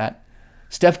after that,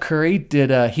 Steph Curry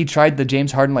he tried the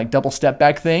James Harden like double step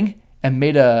back thing and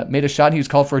made a shot, and he was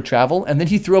called for a travel, and then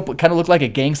he threw up what kind of looked like a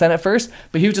gang sign at first,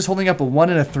 but he was just holding up a 1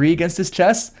 and a 3 against his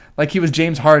chest like he was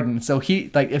James Harden. So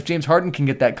he, like, if James Harden can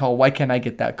get that call, why can't I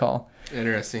get that call?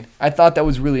 Interesting. I thought that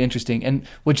was really interesting. And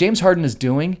what James Harden is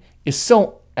doing is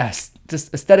so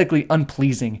just aesthetically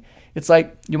unpleasing. It's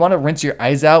like you want to rinse your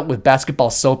eyes out with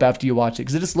basketball soap after you watch it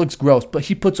because it just looks gross, but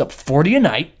he puts up 40 a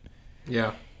night.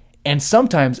 Yeah. And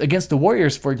sometimes against the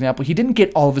Warriors, for example, he didn't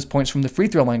get all of his points from the free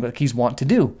throw line like he's wont to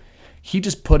do. He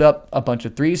just put up a bunch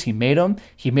of threes. He made them.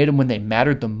 He made them when they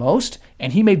mattered the most,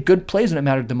 and he made good plays when it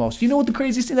mattered the most. You know what the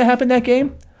craziest thing that happened that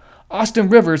game? Austin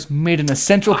Rivers made an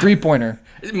essential three-pointer.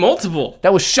 Multiple.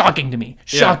 That was shocking to me.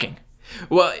 Shocking. Yeah.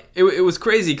 Well, it was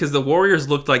crazy because the Warriors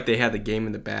looked like they had the game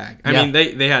in the bag. I mean,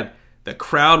 they had the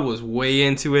crowd was way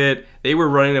into it. They were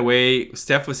running away.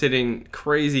 Steph was hitting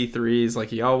crazy threes like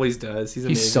he always does. He's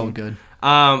amazing. He's so good.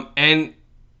 And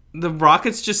the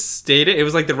Rockets just stayed it. It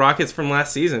was like the Rockets from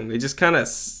last season. They just kind of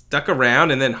stuck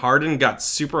around, and then Harden got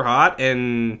super hot,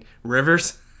 and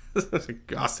Rivers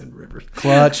Austin Rivers.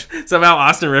 Clutch. Somehow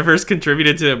Austin Rivers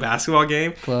contributed to a basketball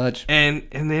game. Clutch. And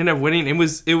they ended up winning.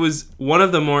 It was one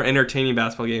of the more entertaining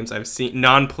basketball games I've seen,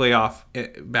 non-playoff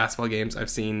basketball games I've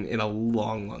seen in a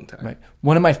long, long time. Right.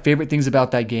 One of my favorite things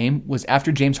about that game was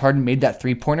after James Harden made that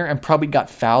three-pointer and probably got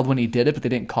fouled when he did it, but they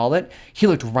didn't call it. He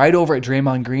looked right over at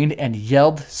Draymond Green and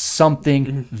yelled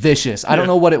something vicious. I don't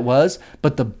know what it was,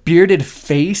 but the bearded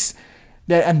face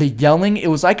and the yelling, it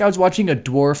was like I was watching a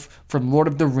dwarf from Lord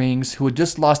of the Rings who had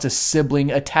just lost a sibling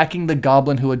attacking the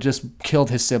goblin who had just killed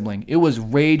his sibling. It was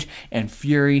rage and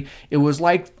fury. It was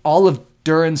like all of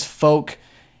Durin's folk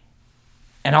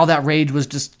and all that rage was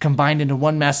just combined into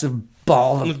one massive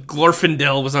ball.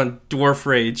 Glorfindel was on dwarf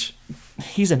rage.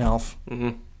 He's an elf.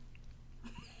 Mm-hmm.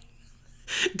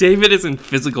 David is in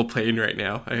physical pain right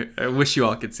now. I wish you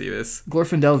all could see this.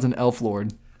 Glorfindel is an elf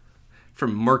lord.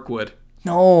 From Mirkwood.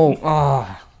 No.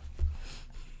 Ah.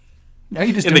 Now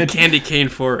you just in the candy cane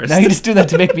forest. Now you just do that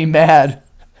to make me mad.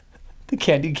 The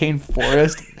candy cane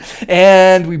forest.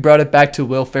 And we brought it back to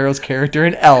Will Ferrell's character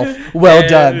in Elf. Well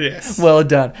done. Yes. Well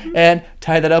done. And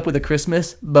tie that up with a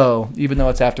Christmas bow, even though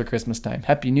it's after Christmas time.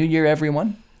 Happy New Year,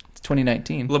 everyone. It's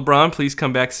 2019. LeBron, please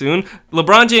come back soon.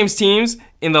 LeBron James teams,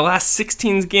 in the last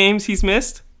 16 games he's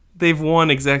missed, they've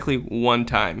won exactly one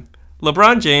time.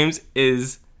 LeBron James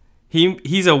is...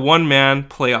 He's a one-man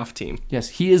playoff team. Yes,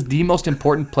 he is the most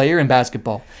important player in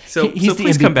basketball. So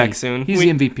please come back soon. He's the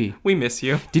MVP. We miss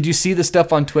you. Did you see the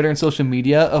stuff on Twitter and social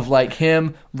media of like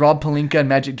him, Rob Pelinka, and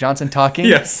Magic Johnson talking?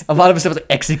 Yes. A lot of it was like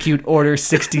execute order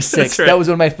 66. That's right. That was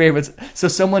one of my favorites. So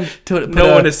someone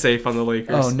no one is safe on the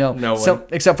Lakers. Oh no, no one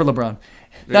except for LeBron.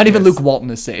 Not even Luke Walton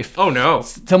is safe. Oh no.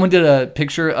 Someone did a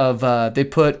picture of they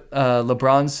put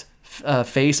LeBron's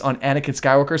face on Anakin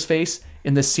Skywalker's face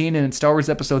in the scene in Star Wars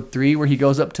Episode 3 where he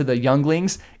goes up to the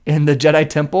younglings in the Jedi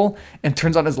Temple and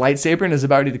turns on his lightsaber and is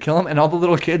about ready to kill him, and all the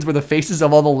little kids were the faces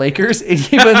of all the Lakers, and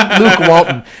even Luke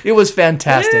Walton. It was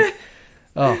fantastic.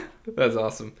 Oh, that's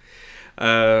awesome.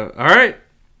 All right,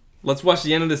 let's watch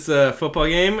the end of this football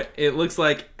game. It looks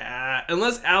like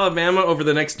unless Alabama over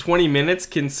the next 20 minutes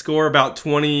can score about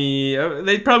 20,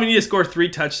 they probably need to score 3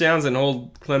 touchdowns and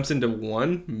hold Clemson to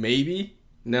 1, maybe.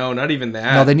 No, not even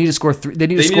that. No, they need to score 3. They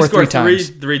need to score 3 times.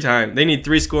 Three times. They need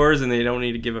 3 scores, and they don't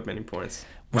need to give up any points.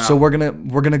 Wow. So we're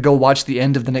gonna go watch the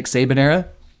end of the Nick Saban era.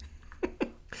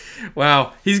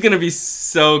 Wow, he's gonna be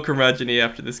so curmudgeon-y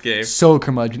after this game. So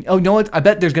curmudgeon. Oh, you know what? I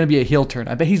bet there's gonna be a heel turn.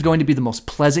 I bet he's going to be the most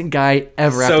pleasant guy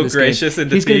ever after this game. So gracious in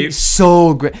defeat. He's gonna be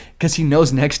so great because he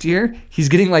knows next year he's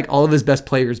getting like all of his best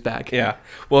players back. Yeah.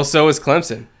 Well, so is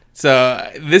Clemson.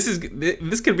 So this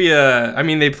could be a. I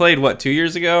mean, they played 2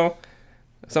 years ago.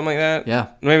 Something like that. Yeah.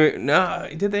 Maybe no.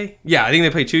 Did they? Yeah, I think they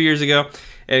played 2 years ago,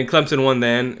 and Clemson won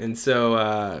then. And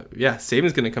so,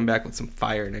 Saban's going to come back with some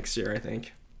fire next year, I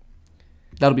think.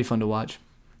 That'll be fun to watch.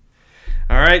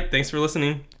 All right. Thanks for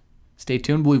listening. Stay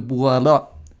tuned. Who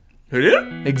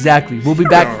did? Exactly. We'll be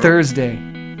back Thursday.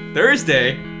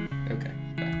 Thursday.